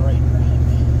I was in the right drive.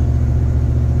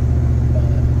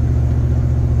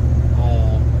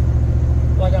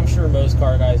 But like I'm sure most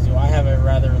car guys do, I have a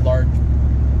rather large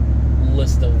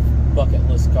list of bucket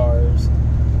list cars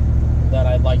that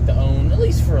I'd like to own, at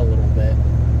least for a little bit.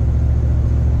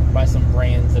 By some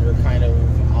brands that are kind of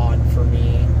odd for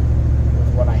me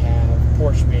with what I have.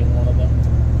 Porsche being one of them.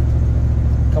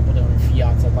 A couple different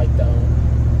Fiats I'd like to own.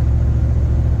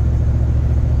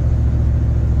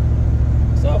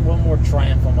 So I have one more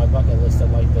Triumph on my bucket list I'd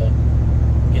like to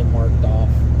get marked off.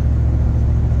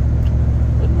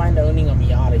 Wouldn't mind owning a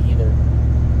Miata either.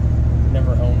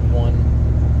 Never owned one.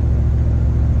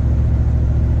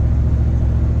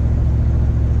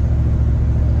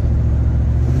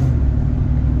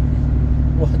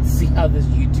 Well, let's see how this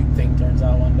YouTube thing turns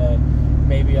out one day.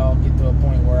 Maybe I'll get to a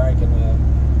point where I can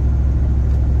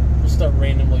just start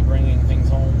randomly bringing things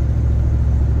home,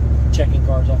 checking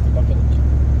cars off the bucket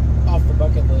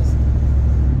list.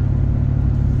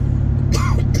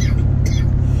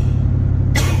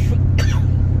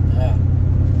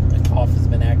 My cough has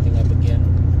been acting up again.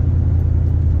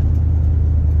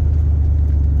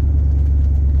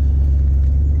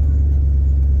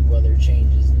 Weather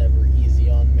change is never easy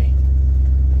on me.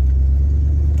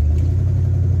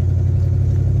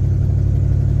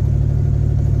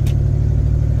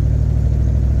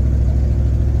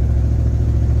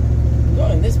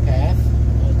 This path,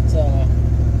 but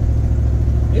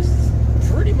this is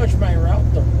pretty much my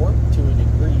route to work to a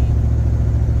degree,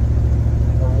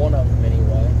 or one of them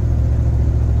anyway.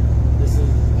 This is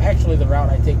actually the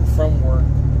route I take from work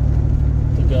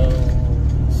to go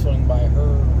swing by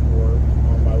her work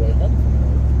on my way home from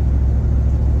work.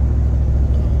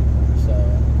 So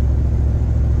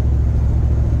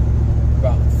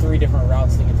about 3 different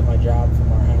routes to get to my job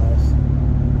from our house.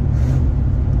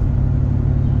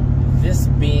 This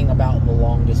being about the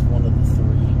longest one of the 3,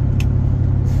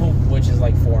 which is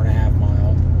like 4.5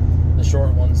 miles. The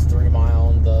short one's 3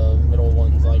 miles, and the middle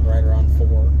one's like right around 4.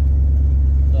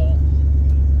 So,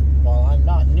 while I'm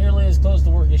not nearly as close to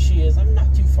work as she is, I'm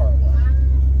not too far away.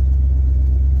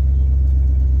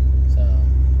 So,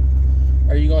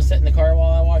 are you gonna sit in the car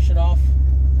while I wash it off?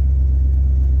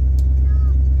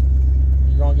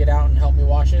 You gonna get out and help me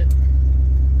wash it?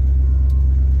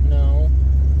 No.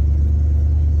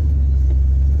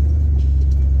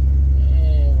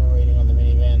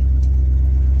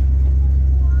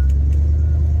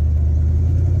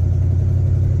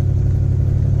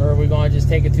 Or are we going to just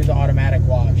take it through the automatic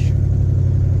wash?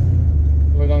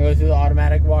 We're going to go through the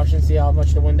automatic wash and see how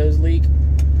much the windows leak.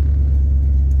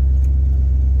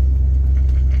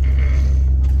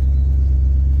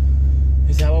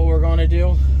 Is that what we're going to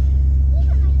do?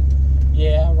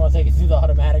 Yeah, we're going to take it through the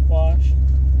automatic wash.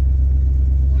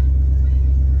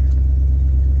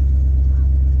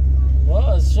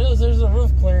 Well, it shows there's a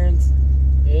roof clearance.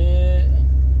 Yeah.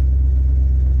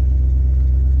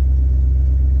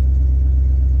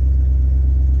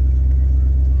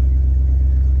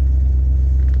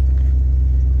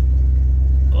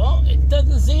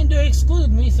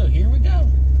 exclude me, so here we go.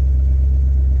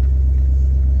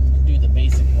 Do the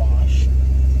basic wash.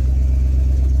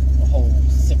 A whole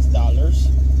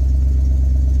 $6.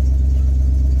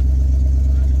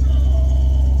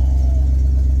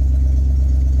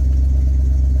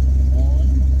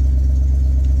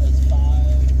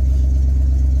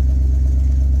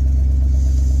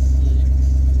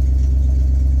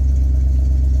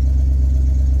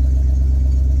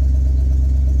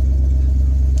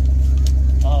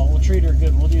 Treat her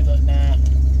good. We'll do the nah,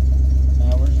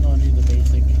 we're just gonna do the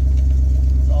basic.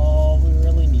 That's all we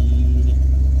really need.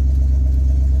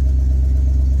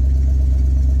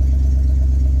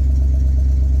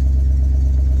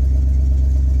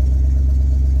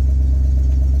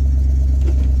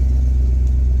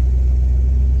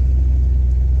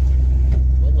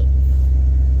 Will it?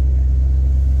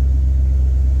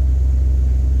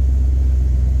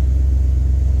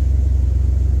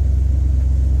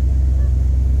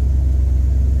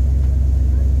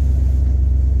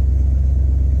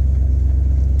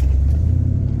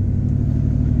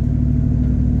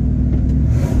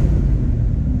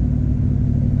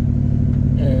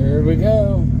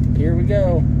 Here we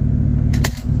go.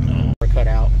 We're cut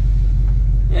out.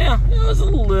 Yeah, it was a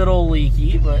little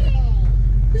leaky, but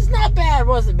it's not bad,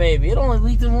 was it, baby? It only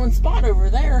leaked in one spot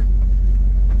over there.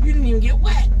 You didn't even get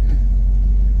wet.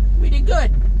 We did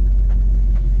good.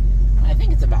 I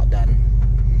think it's about done.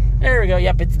 There we go.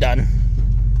 Yep, it's done.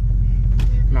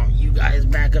 Mount you guys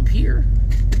back up here.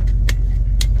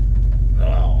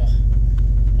 Oh,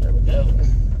 there we go.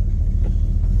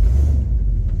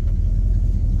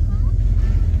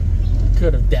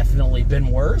 Could have definitely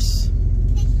been worse.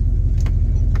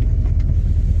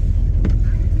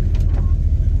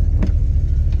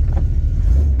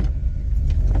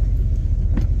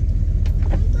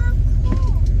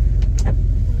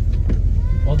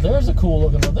 Well, there's a cool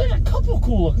looking one. There's a couple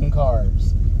cool looking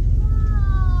cars.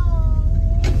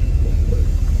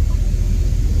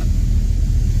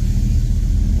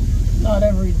 Not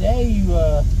every day you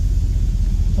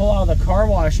pull out of the car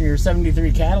wash in your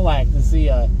 73 Cadillac to see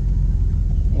a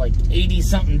like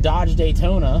 80-something Dodge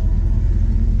Daytona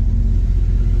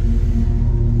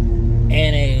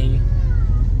and a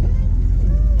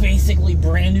basically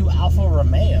brand new Alfa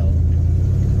Romeo.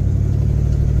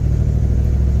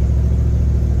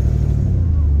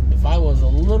 If I was a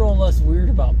little less weird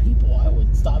about people, I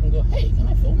would stop and go, hey, can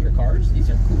I film your cars? These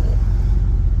are cool.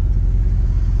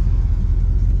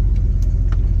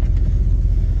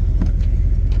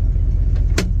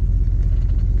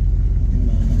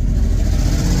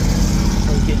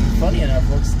 Funny enough,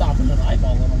 we're stopping and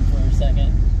eyeballing them for a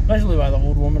second. Especially by the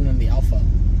old woman in the Alpha.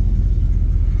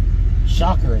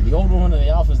 Shocker, the old woman in the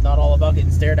Alpha is not all about getting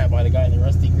stared at by the guy in the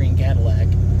rusty green Cadillac.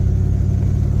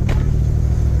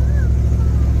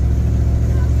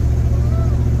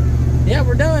 Yeah,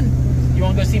 we're done. You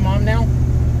want to go see Mom now?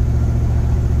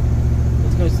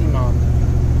 Let's go see Mom.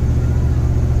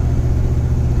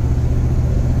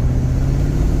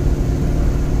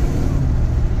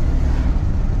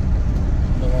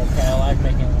 Cadillac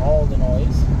making all the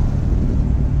noise.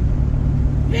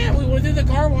 Yeah, we went through the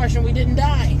car wash and we didn't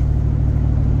die.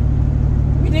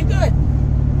 We did good.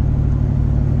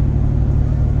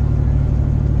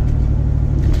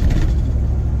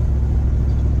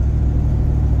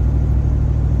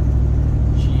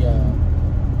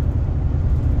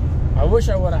 I wish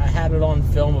I would have had it on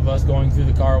film of us going through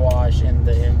the car wash and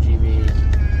the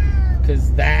MGB,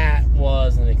 because that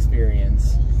was an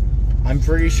experience. I'm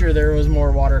pretty sure there was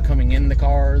more water coming in the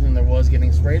car than there was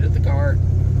getting sprayed at the car.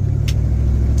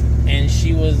 And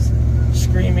she was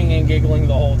screaming and giggling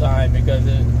the whole time because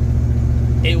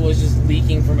it was just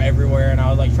leaking from everywhere, and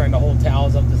I was like trying to hold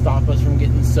towels up to stop us from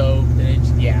getting soaked, and it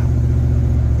just, yeah.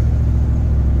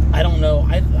 I don't know.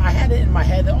 I had it in my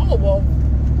head that, oh, well,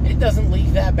 it doesn't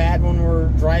leak that bad when we're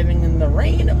driving in the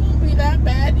rain. It won't be that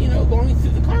bad, you know, going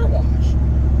through the car wash.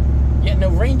 Yeah, no,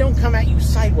 rain don't come at you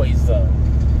sideways, though.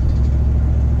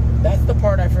 That's the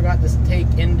part I forgot to take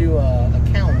into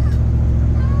account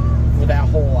for that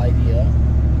whole idea.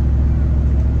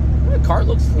 Well, the car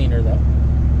looks cleaner, though.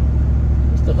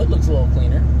 Just the hood looks a little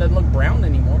cleaner. Doesn't look brown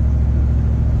anymore.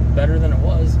 Better than it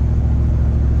was.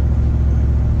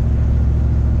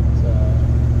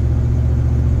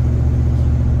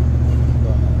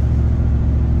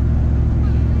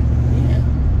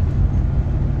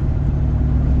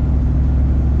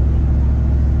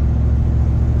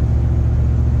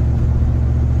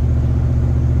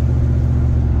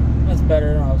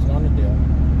 Better than I was going to do.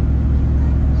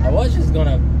 I was just going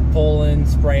to pull in,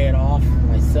 spray it off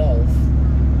myself.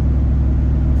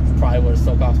 Which probably would have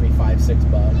still cost me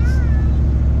 $5-6.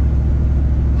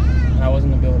 and I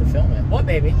wasn't going to be able to film it. What,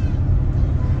 baby?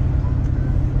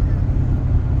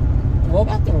 What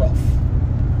about the roof?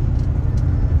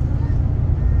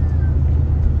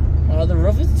 The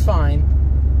roof is fine.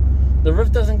 The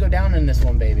roof doesn't go down in this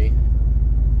one, baby.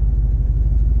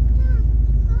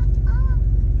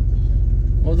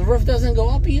 Well, the roof doesn't go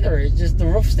up either. It's just the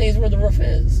roof stays where the roof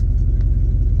is.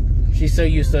 She's so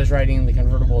used to us riding in the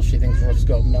convertible, she thinks roofs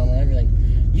go up and down and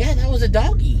everything. Yeah, that was a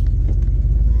doggy.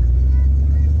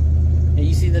 Hey,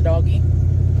 you see the doggy?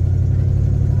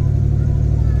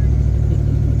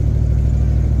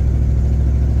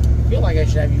 I feel like I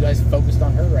should have you guys focused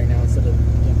on her right now instead of the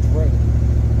road.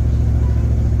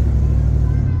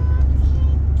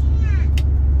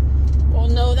 Well,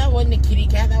 no, that wasn't a kitty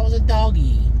cat. That was a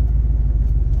doggy.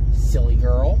 Silly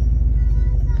girl.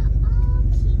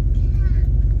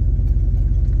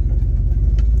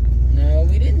 No,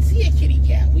 we didn't see a kitty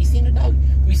cat. We seen a dog.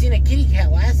 We seen a kitty cat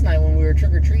last night when we were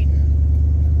trick-or-treating.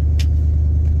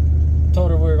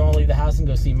 Told her we were going to leave the house and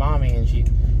go see Mommy, and she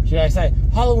said,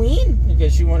 Halloween?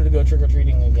 Because she wanted to go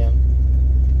trick-or-treating again.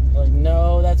 I'm like,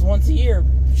 no, that's once a year.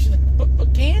 She's like,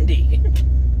 but candy.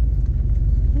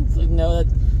 It's like, no,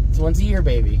 that's once a year,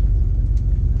 baby.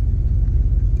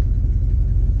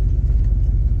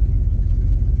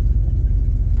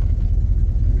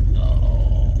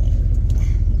 Oh.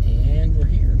 And we're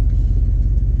here.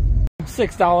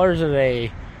 $6 at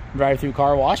a drive-through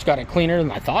car wash. Got it cleaner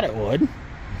than I thought it would.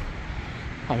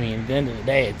 I mean, at the end of the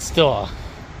day, it's still a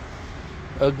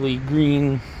ugly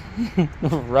green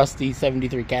rusty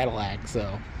 73 Cadillac,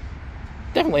 so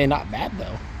definitely not bad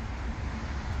though.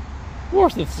 It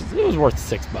was worth $6. It was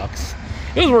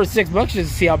worth $6 just to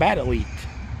see how bad it leaked.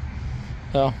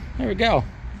 So there we go.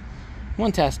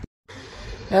 One test.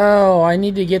 Oh, I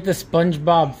need to get the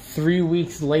SpongeBob 3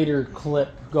 weeks later clip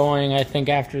going, I think,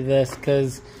 after this,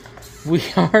 because we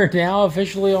are now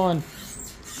officially on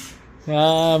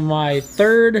my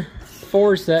third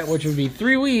 4 set, which would be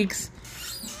 3 weeks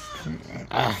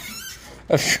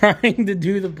of trying to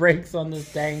do the brakes on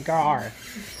this dang car.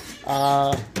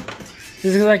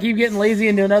 Just because I keep getting lazy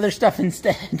and doing other stuff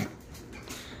instead.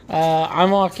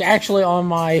 I'm actually on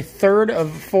my third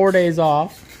of 4 days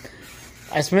off.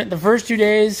 I spent the first 2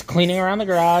 days cleaning around the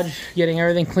garage, getting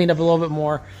everything cleaned up a little bit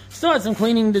more. Still had some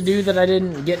cleaning to do that I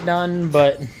didn't get done,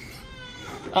 but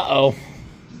uh-oh.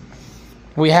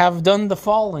 We have done the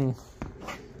falling.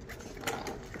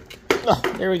 Oh,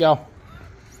 there we go.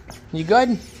 You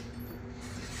good?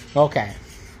 Okay.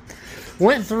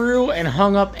 Went through and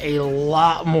hung up a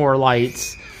lot more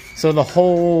lights. So the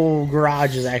whole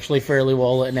garage is actually fairly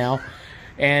well lit now.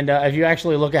 And if you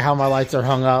actually look at how my lights are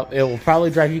hung up, it will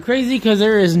probably drive you crazy because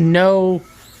there is no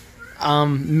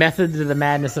method to the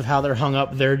madness of how they're hung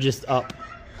up. They're just up.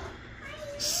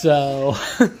 So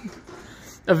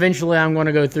eventually I'm going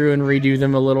to go through and redo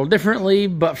them a little differently.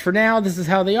 But for now, this is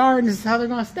how they are and this is how they're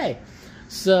going to stay.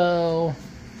 So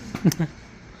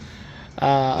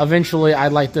eventually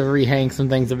I'd like to rehang some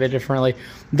things a bit differently.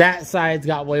 That side's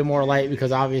got way more light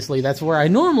because obviously that's where I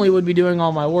normally would be doing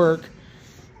all my work.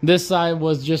 This side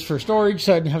was just for storage,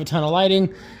 so I didn't have a ton of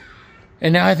lighting.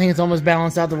 And now I think it's almost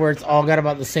balanced out to where it's all got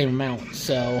about the same amount.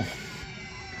 So,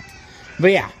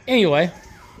 but yeah, anyway,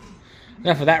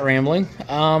 enough of that rambling.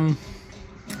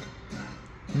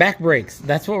 Back brakes.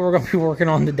 That's what we're going to be working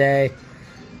on today.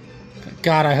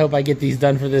 God, I hope I get these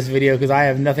done for this video because I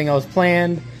have nothing else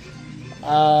planned.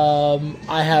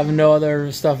 I have no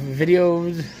other stuff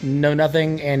videoed, no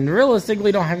nothing, and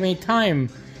realistically don't have any time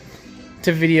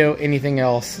to video anything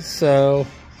else. So,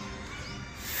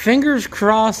 fingers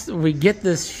crossed we get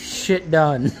this shit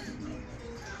done.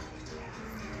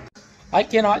 I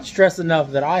cannot stress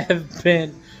enough that I have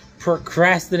been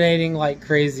procrastinating like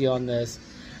crazy on this.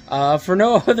 For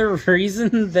no other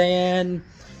reason than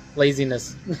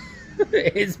laziness.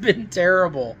 It's been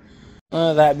terrible.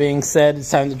 That being said, it's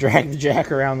time to drag the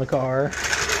jack around the car.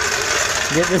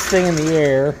 Get this thing in the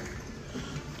air.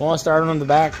 I want to start on the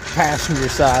back passenger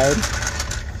side.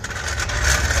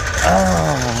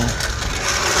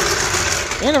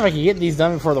 And if I could get these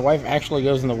done before the wife actually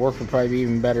goes into work, would probably be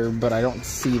even better, but I don't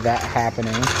see that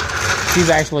happening. She's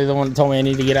actually the one that told me I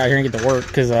need to get out here and get to work,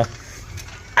 because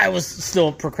I was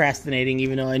still procrastinating,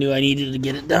 even though I knew I needed to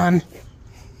get it done.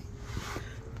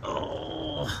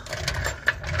 Oh.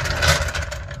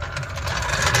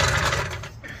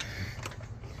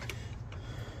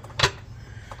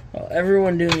 Well,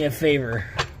 everyone do me a favor.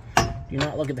 Do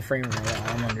not look at the frame rail while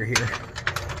I'm under here,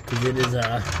 because it is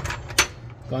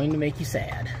going to make you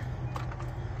sad.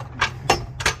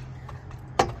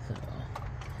 So,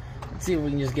 let's see if we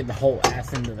can just get the whole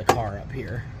ass into the car up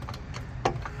here.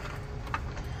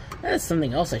 That's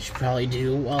something else I should probably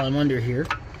do while I'm under here.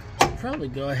 I'll probably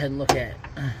go ahead and look at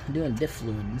doing diff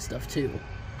fluid and stuff too.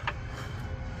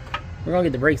 We're gonna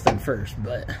get the brakes done first,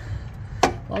 but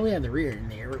while we have the rear in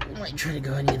there, we might try to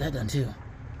go ahead and get that done too.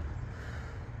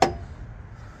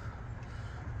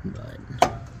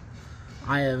 But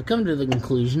I have come to the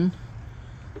conclusion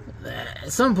that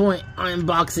at some point I'm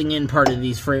boxing in part of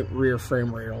these rear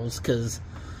frame rails because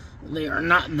they are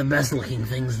not the best looking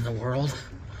things in the world.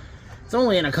 It's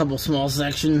only in a couple small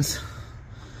sections,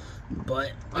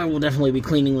 but I will definitely be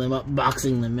cleaning them up,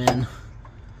 boxing them in.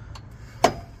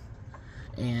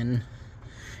 And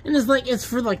it's like, it's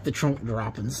for like the trunk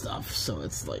drop and stuff, so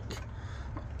it's like,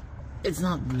 it's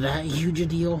not that huge a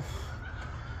deal,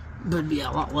 but it'd be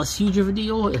a lot less huge of a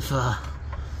deal if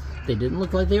they didn't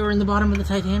look like they were in the bottom of the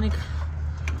Titanic.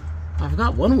 I've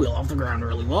got one wheel off the ground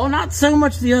really well, not so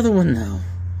much the other one though.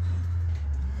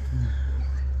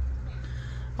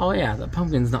 Oh yeah, the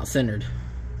pumpkin's not centered.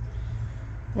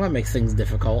 Well, that makes things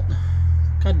difficult.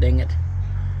 God dang it.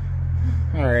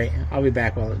 Alright, I'll be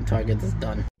back until I get this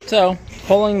done. So,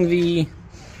 pulling the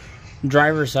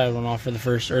driver's side one off for the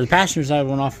first, or the passenger side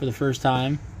one off for the first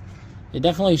time, it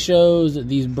definitely shows that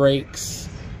these brakes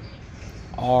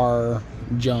are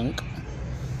junk.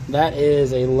 That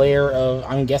is a layer of,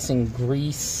 I'm guessing,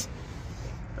 grease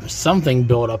or something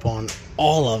built up on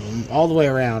all of them, all the way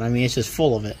around. I mean, it's just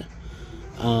full of it.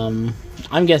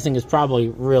 I'm guessing it's probably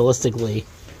realistically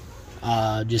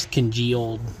just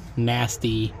congealed,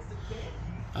 nasty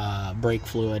brake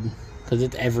fluid, because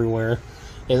it's everywhere.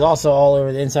 It's also all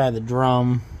over the inside of the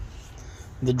drum.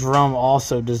 The drum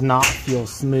also does not feel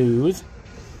smooth.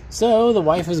 So the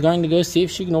wife is going to go see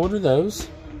if she can order those,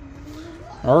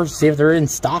 or see if they're in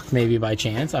stock maybe by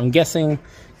chance. I'm guessing,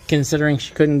 considering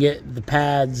she couldn't get the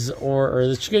pads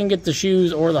or she couldn't get the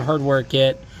shoes or the hardware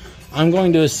kit, I'm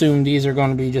going to assume these are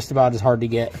going to be just about as hard to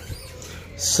get.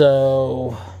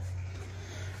 So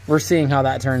we're seeing how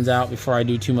that turns out before I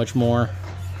do too much more.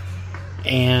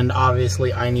 And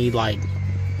obviously I need like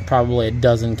probably a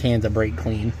dozen cans of brake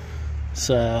clean.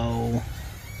 So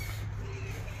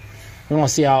we want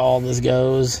to see how all this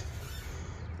goes.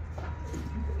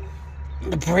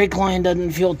 The brake line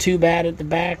doesn't feel too bad at the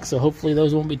back, so hopefully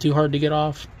those won't be too hard to get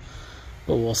off.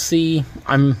 But we'll see.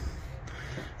 I'm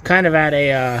kind of at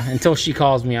a, until she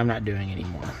calls me, I'm not doing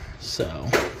anymore. So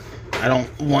I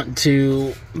don't want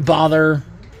to bother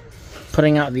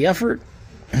putting out the effort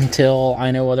until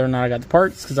I know whether or not I got the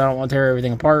parts, because I don't want to tear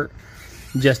everything apart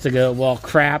just to go, well,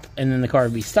 crap, and then the car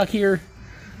would be stuck here.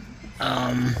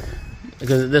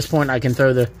 Because at this point I can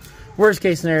throw the worst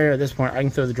case scenario, at this point I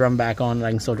can throw the drum back on and I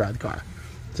can still drive the car.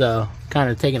 So kind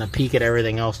of taking a peek at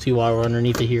everything else too while we're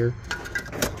underneath it here.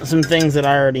 Some things that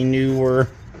I already knew were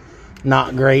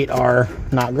not great are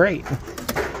not great.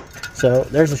 So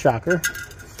there's a shocker.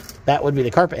 That would be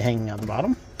the carpet hanging on the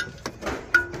bottom,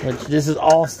 which this is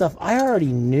all stuff I already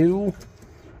knew.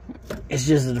 It's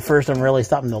just the first I'm really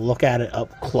stopping to look at it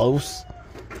up close.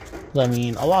 I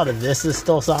mean, a lot of this is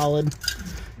still solid.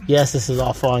 Yes, this is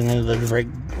all falling into the brake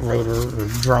rotor or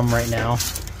drum right now,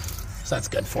 so that's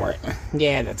good for it.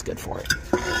 Yeah, that's good for it.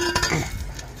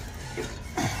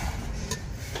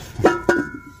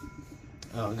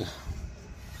 Ugh.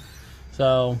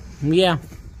 So yeah,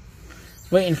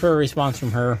 waiting for a response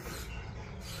from her,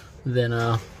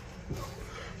 then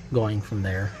going from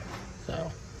there.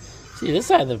 So see, this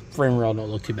side of the frame rail don't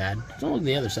look too bad. Don't look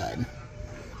the other side.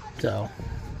 So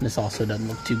this also doesn't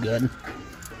look too good.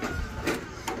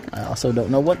 I also don't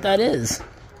know what that is,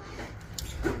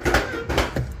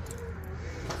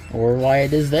 or why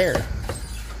it is there,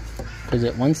 because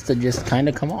it wants to just kind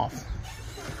of come off.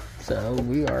 So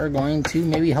we are going to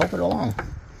maybe help it along.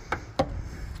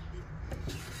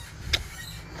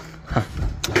 Huh.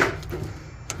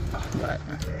 But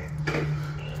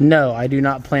no, I do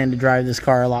not plan to drive this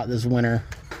car a lot this winter,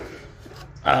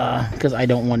 because I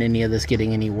don't want any of this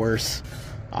getting any worse,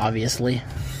 obviously.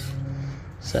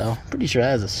 So pretty sure that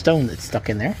has a stone that's stuck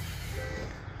in there.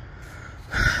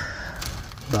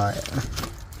 But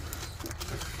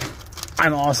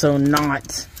I'm also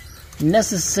not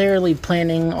necessarily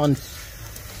planning on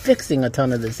fixing a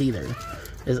ton of this either,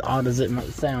 as odd as it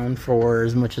might sound for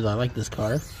as much as I like this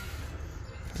car.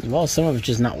 Well, some of it's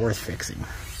just not worth fixing.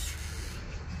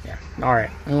 Yeah,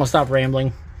 alright, I'm gonna stop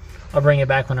rambling. I'll bring it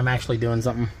back when I'm actually doing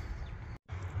something.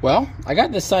 Well, I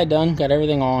got this side done, got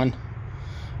everything on.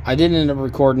 I didn't end up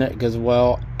recording it because,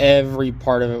 well, every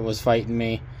part of it was fighting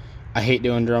me. I hate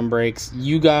doing drum brakes.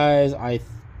 You guys, I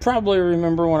probably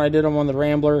remember when I did them on the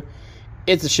Rambler.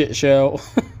 It's a shit show.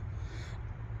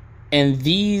 And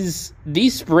these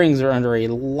springs are under a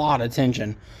lot of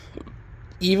tension.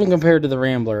 even compared to the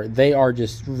Rambler, they are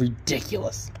just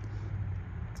ridiculous.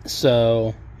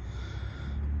 So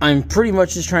I'm pretty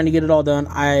much just trying to get it all done.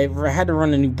 I had to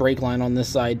run a new brake line on this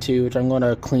side too, which I'm going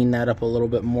to clean that up a little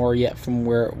bit more yet from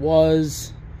where it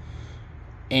was.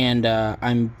 And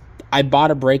I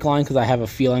bought a brake line because I have a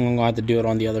feeling I'm going to have to do it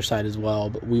on the other side as well,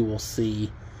 but we will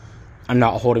see. I'm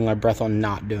not holding my breath on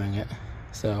not doing it.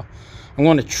 So I'm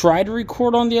going to try to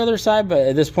record on the other side, but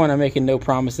at this point I'm making no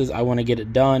promises. I want to get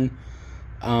it done.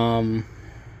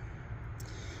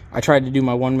 I tried to do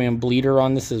my one-man bleeder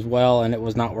on this as well, and it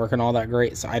was not working all that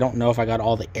great, so I don't know if I got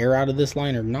all the air out of this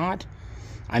line or not.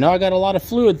 I know I got a lot of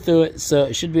fluid through it, so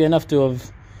it should be enough to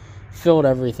have filled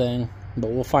everything,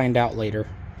 but we'll find out later.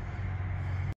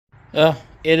 It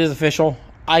is official.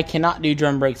 I cannot do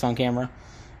drum brakes on camera.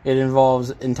 It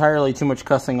involves entirely too much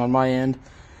cussing on my end,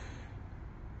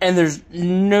 and there's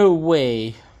no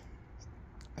way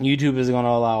YouTube is going to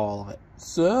allow all of it.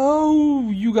 So,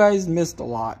 you guys missed a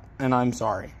lot, and I'm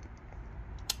sorry.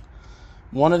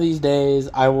 One of these days,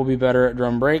 I will be better at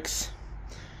drum brakes.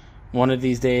 One of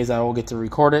these days, I will get to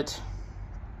record it.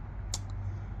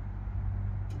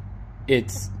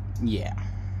 Yeah.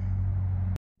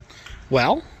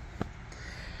 Well,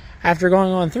 after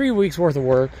going on 3 weeks worth of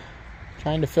work,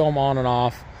 trying to film on and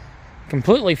off,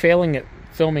 completely failing at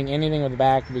filming anything with the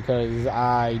back because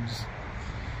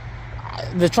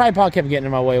the tripod kept getting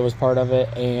in my way was part of it,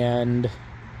 and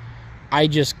I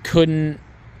just couldn't.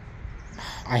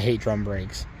 I hate drum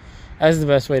brakes. That's the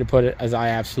best way to put it, as I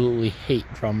absolutely hate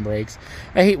drum brakes.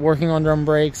 I hate working on drum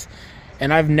brakes,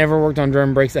 and I've never worked on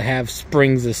drum brakes that have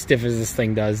springs as stiff as this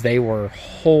thing does. They were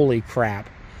holy crap.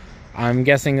 I'm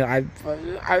guessing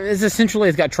it's essentially,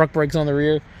 it's got truck brakes on the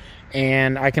rear,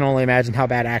 and I can only imagine how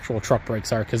bad actual truck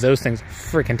brakes are, because those things are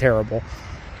freaking terrible.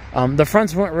 The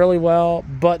fronts went really well,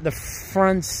 but the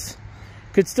fronts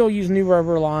could still use new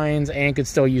rubber lines and could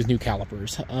still use new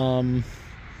calipers.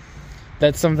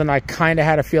 That's something I kind of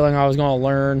had a feeling I was going to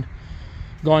learn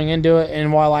going into it.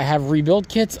 And while I have rebuild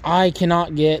kits, I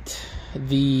cannot get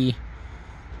the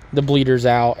bleeders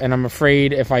out. And I'm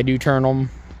afraid if I do turn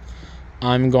them,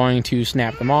 I'm going to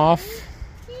snap them off.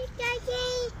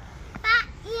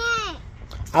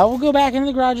 I will go back into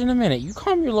the garage in a minute. You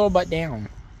calm your little butt down.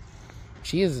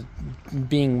 She is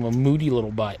being a moody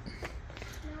little butt.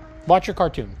 Watch your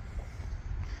cartoon.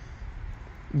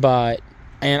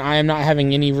 And I am not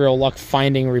having any real luck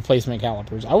finding replacement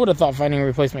calipers. I would have thought finding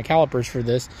replacement calipers for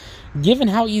this, given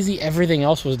how easy everything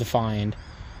else was to find,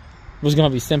 was going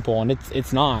to be simple, and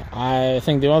it's not. I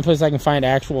think the only place I can find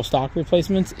actual stock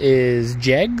replacements is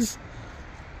Jegs.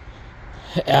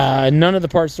 None of the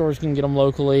parts stores can get them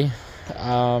locally.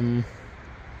 None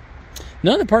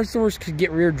of the parts stores could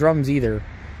get rear drums either.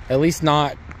 At least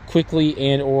not quickly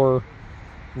and or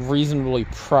reasonably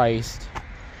priced.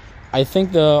 I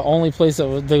think the only place that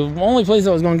was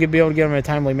going to be able to get them in a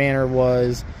timely manner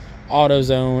was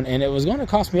AutoZone, and it was going to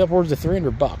cost me upwards of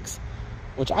 $300,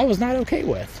 which I was not okay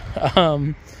with.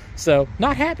 So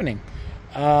not happening.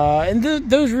 And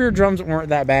those rear drums weren't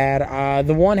that bad.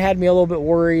 The one had me a little bit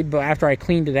worried, but after I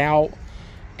cleaned it out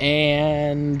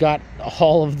and got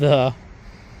all of the,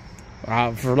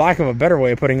 for lack of a better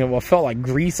way of putting it, what felt like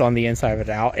grease on the inside of it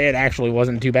out, it actually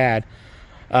wasn't too bad.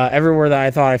 Everywhere that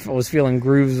I thought I was feeling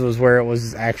grooves was where it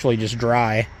was actually just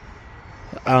dry.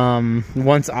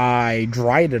 Once I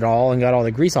dried it all and got all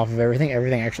the grease off of everything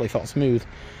actually felt smooth.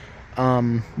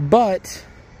 But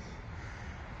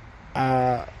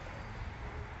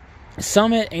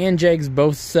Summit and Jegs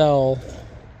both sell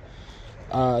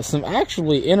some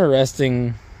actually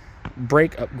interesting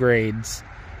brake upgrades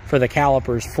for the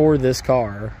calipers for this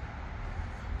car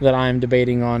that I'm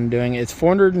debating on doing. It's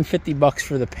 $450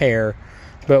 for the pair,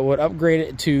 but would upgrade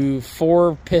it to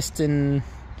 4-piston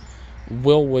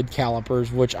Willwood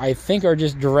calipers, which I think are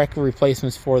just direct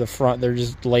replacements for the front. They're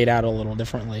just laid out a little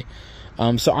differently.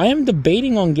 So I am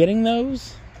debating on getting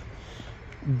those,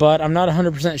 but I'm not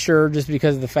 100% sure just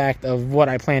because of the fact of what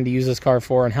I plan to use this car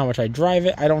for and how much I drive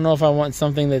it. I don't know if I want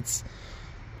something that's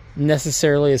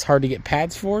necessarily as hard to get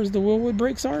pads for as the Willwood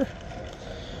brakes are.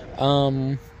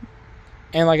 And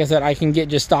like I said, I can get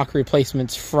just stock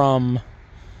replacements from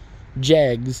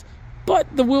Jegs, but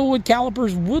the Willwood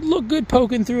calipers would look good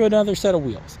poking through another set of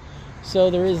wheels. So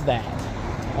there is that.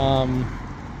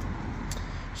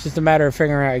 It's just a matter of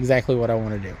figuring out exactly what I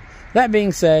want to do. That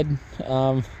being said,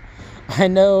 I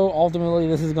know ultimately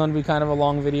this is going to be kind of a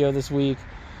long video this week,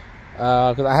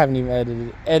 because I haven't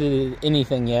even edited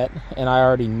anything yet, and I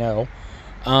already know.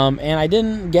 And I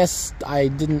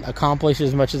didn't accomplish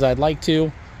as much as I'd like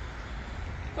to.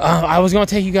 I was going to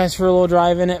take you guys for a little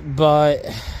drive in it, but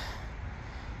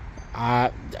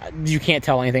You can't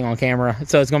tell anything on camera,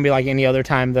 so it's going to be like any other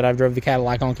time that I've drove the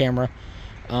Cadillac on camera.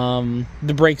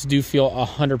 The brakes do feel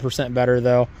 100% better,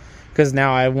 though, because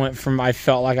now I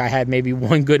felt like I had maybe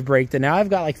one good brake to now I've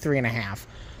got like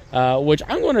 3.5, which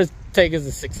I'm going to take as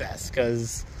a success,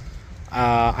 because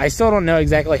I still don't know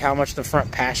exactly how much the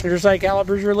front passenger side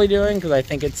caliper is really doing, because I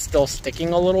think it's still sticking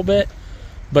a little bit,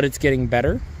 but it's getting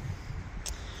better.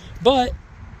 But,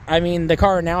 I mean, the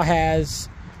car now has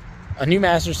a new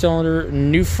master cylinder,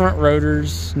 new front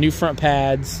rotors, new front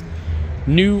pads,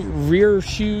 new rear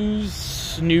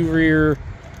shoes, new rear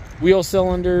wheel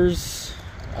cylinders.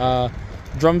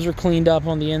 Drums are cleaned up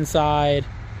on the inside.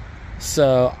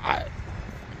 So,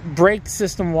 brake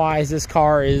system wise, this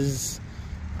car is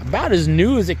about as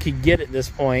new as it could get at this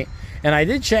point. And I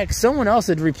did check, someone else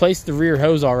had replaced the rear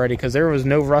hose already, because there was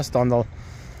no rust on the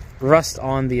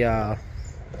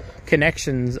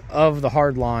connections of the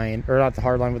hard line, or not the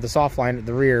hard line, but the soft line at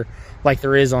the rear, like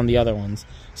there is on the other ones.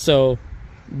 So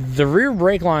the rear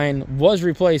brake line was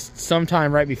replaced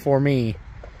sometime right before me,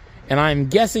 and I'm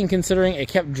guessing, considering it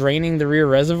kept draining the rear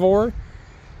reservoir,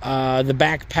 the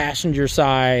back passenger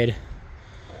side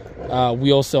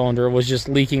wheel cylinder was just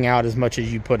leaking out as much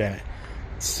as you put in it.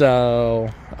 So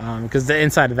because the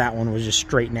inside of that one was just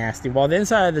straight nasty, while the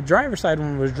inside of the driver's side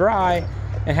one was dry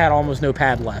and had almost no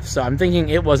pad left. So I'm thinking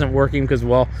it wasn't working because,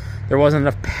 well, there wasn't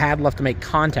enough pad left to make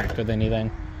contact with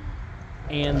anything,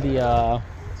 and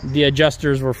the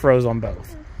adjusters were froze on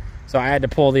both. So I had to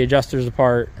pull the adjusters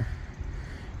apart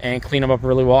and clean them up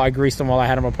really well. I greased them while I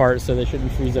had them apart so they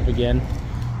shouldn't freeze up again.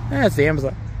 That's the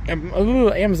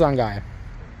Amazon guy.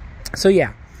 So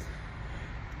yeah,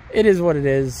 it is what it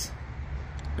is.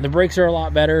 The brakes are a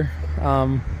lot better.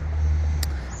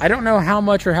 I don't know how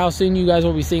much or how soon you guys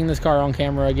will be seeing this car on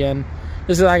camera again.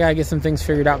 This is, I gotta get some things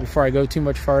figured out before I go too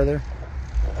much farther.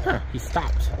 Huh, he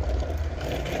stopped.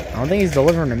 I don't think he's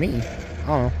delivering to me.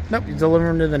 Oh, nope, he's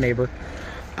delivering to the neighbor.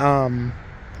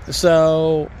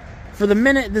 So, for the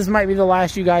minute, this might be the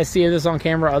last you guys see of this on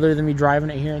camera, other than me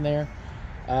driving it here and there.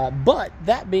 But,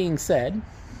 that being said,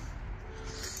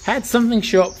 had something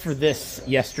show up for this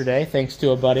yesterday, thanks to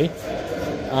a buddy.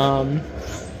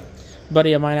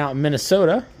 Buddy of mine out in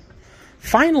Minnesota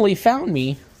finally found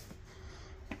me.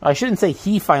 I shouldn't say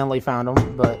he finally found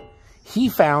them, but he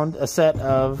found a set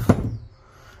of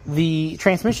the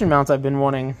transmission mounts I've been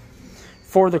wanting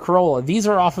for the Corolla. These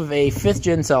are off of a 5th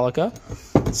gen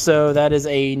Celica. So that is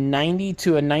a 90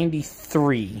 to a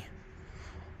 93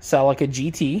 Celica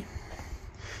GT.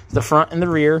 The front and the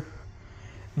rear.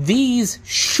 These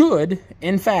should,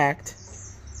 in fact,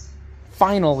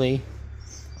 finally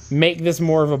make this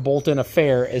more of a bolt-in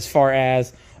affair as far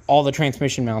as all the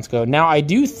transmission mounts go. Now, I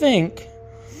do think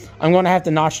I'm going to have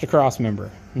to notch the cross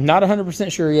member. Not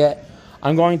 100% sure yet.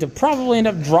 I'm going to probably end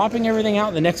up dropping everything out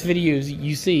in the next videos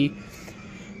you see.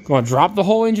 I'm going to drop the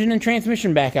whole engine and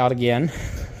transmission back out again,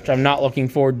 which I'm not looking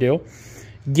forward to.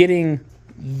 Getting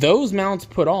those mounts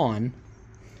put on,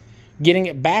 getting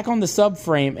it back on the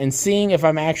subframe, and seeing if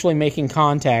I'm actually making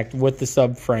contact with the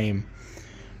subframe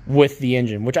with the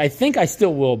engine, which I think I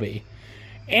still will be.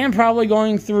 And probably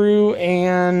going through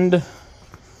and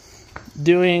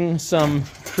doing some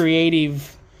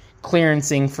creative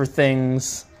clearancing for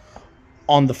things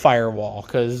on the firewall,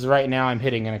 because right now I'm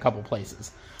hitting in a couple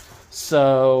places.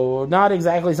 So, not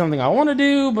exactly something I want to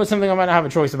do, but something I might not have a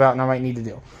choice about and I might need to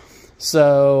do.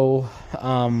 So,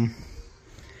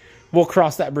 we'll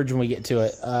cross that bridge when we get to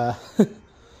it.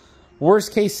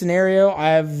 Worst case scenario,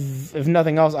 if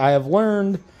nothing else, I have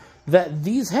learned that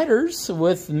these headers,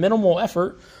 with minimal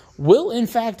effort, will in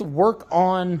fact work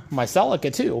on my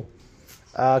Celica too.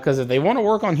 Because if they want to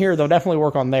work on here, they'll definitely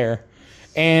work on there.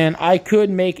 And I could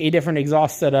make a different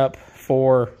exhaust setup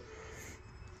for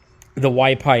the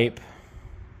Y-pipe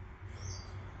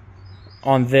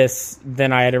on this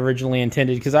than I had originally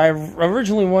intended. Because I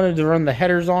originally wanted to run the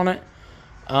headers on it.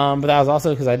 But that was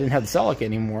also because I didn't have the Celica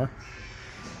anymore.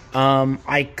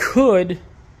 I could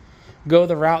go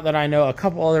the route that I know a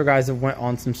couple other guys have went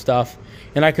on some stuff,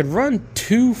 and I could run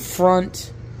 2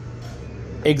 front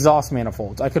exhaust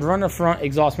manifolds. I could run a front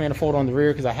exhaust manifold on the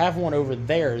rear, because I have one over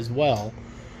there as well,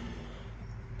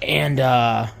 and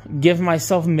give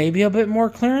myself maybe a bit more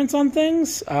clearance on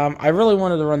things. I really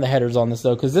wanted to run the headers on this,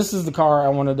 though, because this is the car I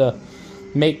wanted to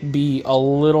make be a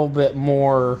little bit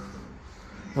more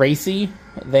racy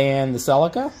than the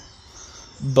Celica,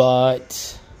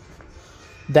 but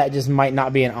that just might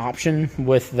not be an option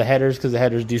with the headers, because the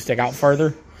headers do stick out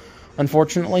further,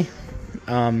 unfortunately.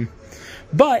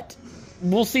 But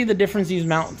we'll see the difference these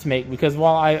mounts make, because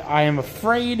while I am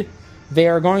afraid they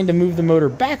are going to move the motor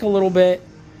back a little bit,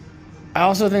 I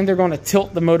also think they're going to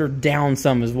tilt the motor down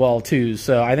some as well, too.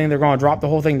 So I think they're going to drop the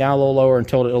whole thing down a little lower and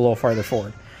tilt it a little farther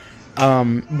forward.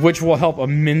 Which will help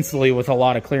immensely with a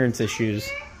lot of clearance issues.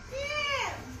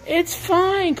 It's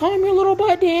fine. Calm your little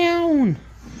butt down.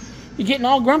 You're getting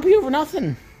all grumpy over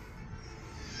nothing.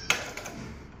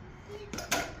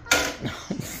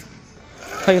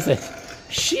 Like I said,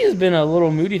 she has been a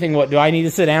little moody thing. What, do I need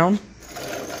to sit down?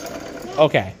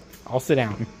 Okay, I'll sit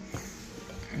down.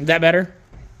 Is that better?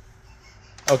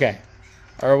 Okay.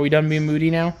 Are we done being moody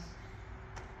now?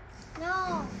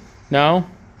 No. No?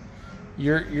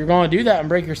 You're going to do that and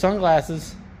break your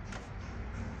sunglasses.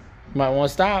 You might want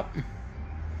to stop.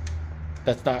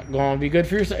 That's not going to be good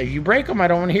for yourself. If you break them, I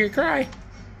don't want to hear you cry.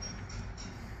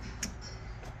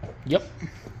 Yep.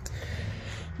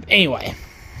 Anyway.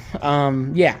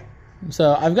 Yeah.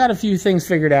 So I've got a few things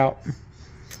figured out.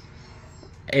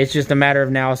 It's just a matter of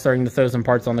now starting to throw some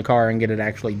parts on the car and get it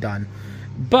actually done.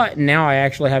 But now I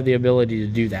actually have the ability to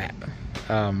do that.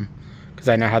 Because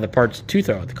I know how the parts to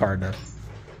throw at the car to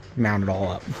mount it all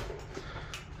up.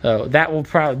 So that will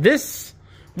this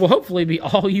will hopefully be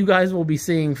all you guys will be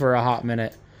seeing for a hot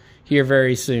minute here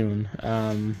very soon.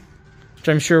 Which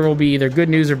I'm sure will be either good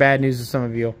news or bad news to some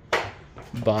of you.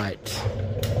 But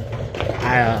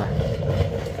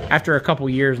after a couple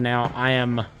years now, I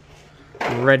am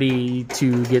ready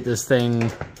to get this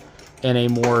thing in a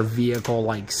more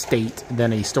vehicle-like state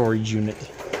than a storage unit.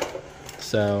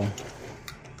 So,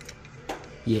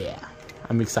 yeah,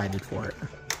 I'm excited for it.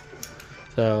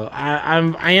 So,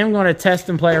 I am going to test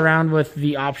and play around with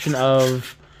the option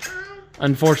of,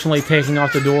 unfortunately, taking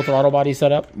off the dual throttle body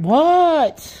setup.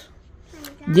 What?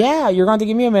 Yeah, you're going to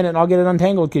give me a minute and I'll get it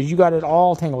untangled because you got it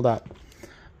all tangled up.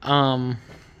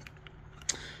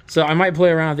 So I might play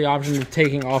around with the option of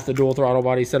taking off the dual throttle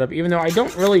body setup, even though I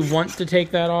don't really want to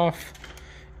take that off.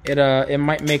 It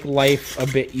might make life a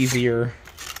bit easier.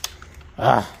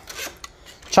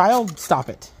 Child, stop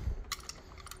it.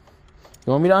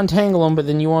 You want me to untangle them, but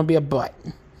then you want to be a butt.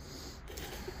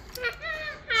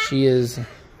 She is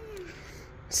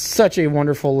such a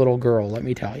wonderful little girl, let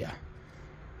me tell you.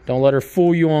 Don't let her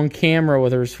fool you on camera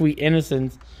with her sweet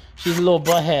innocence. She's a little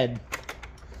butthead.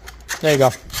 There you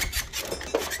go.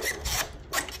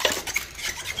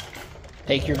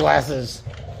 Take your glasses.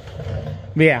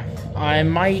 But yeah, I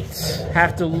might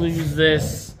have to lose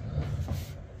this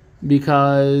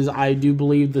because I do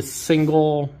believe the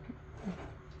single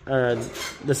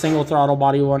throttle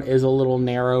body one is a little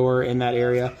narrower in that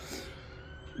area,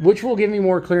 which will give me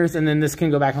more clearance, and then this can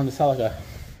go back on the Celica.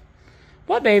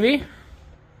 What, baby?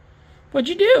 What'd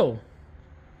you do?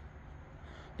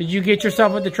 Did you get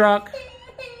yourself with the truck?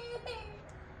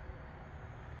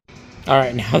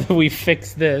 Alright, now that we've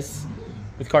fixed this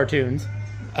with cartoons,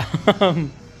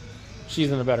 she's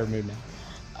in a better mood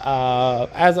now.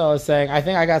 As I was saying, I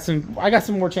think I got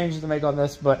some more changes to make on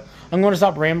this, but I'm going to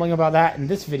stop rambling about that in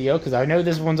this video because I know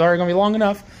this one's already going to be long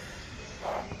enough.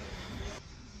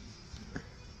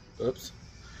 Oops.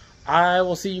 I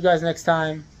will see you guys next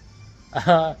time.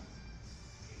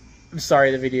 I'm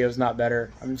sorry the video's not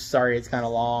better. I'm sorry it's kind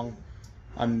of long.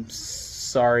 I'm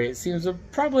sorry it seems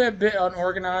probably a bit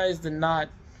unorganized and not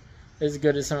as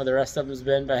good as some of the rest of them's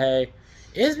been, but hey,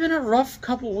 it's been a rough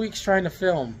couple weeks trying to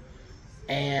film,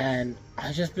 and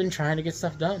I've just been trying to get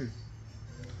stuff done.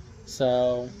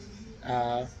 So,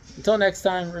 until next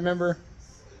time, remember,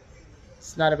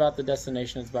 it's not about the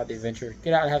destination, it's about the adventure.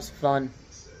 Get out and have some fun.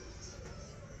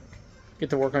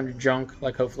 Get to work on your junk,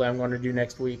 like hopefully I'm going to do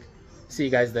next week. See you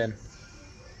guys then.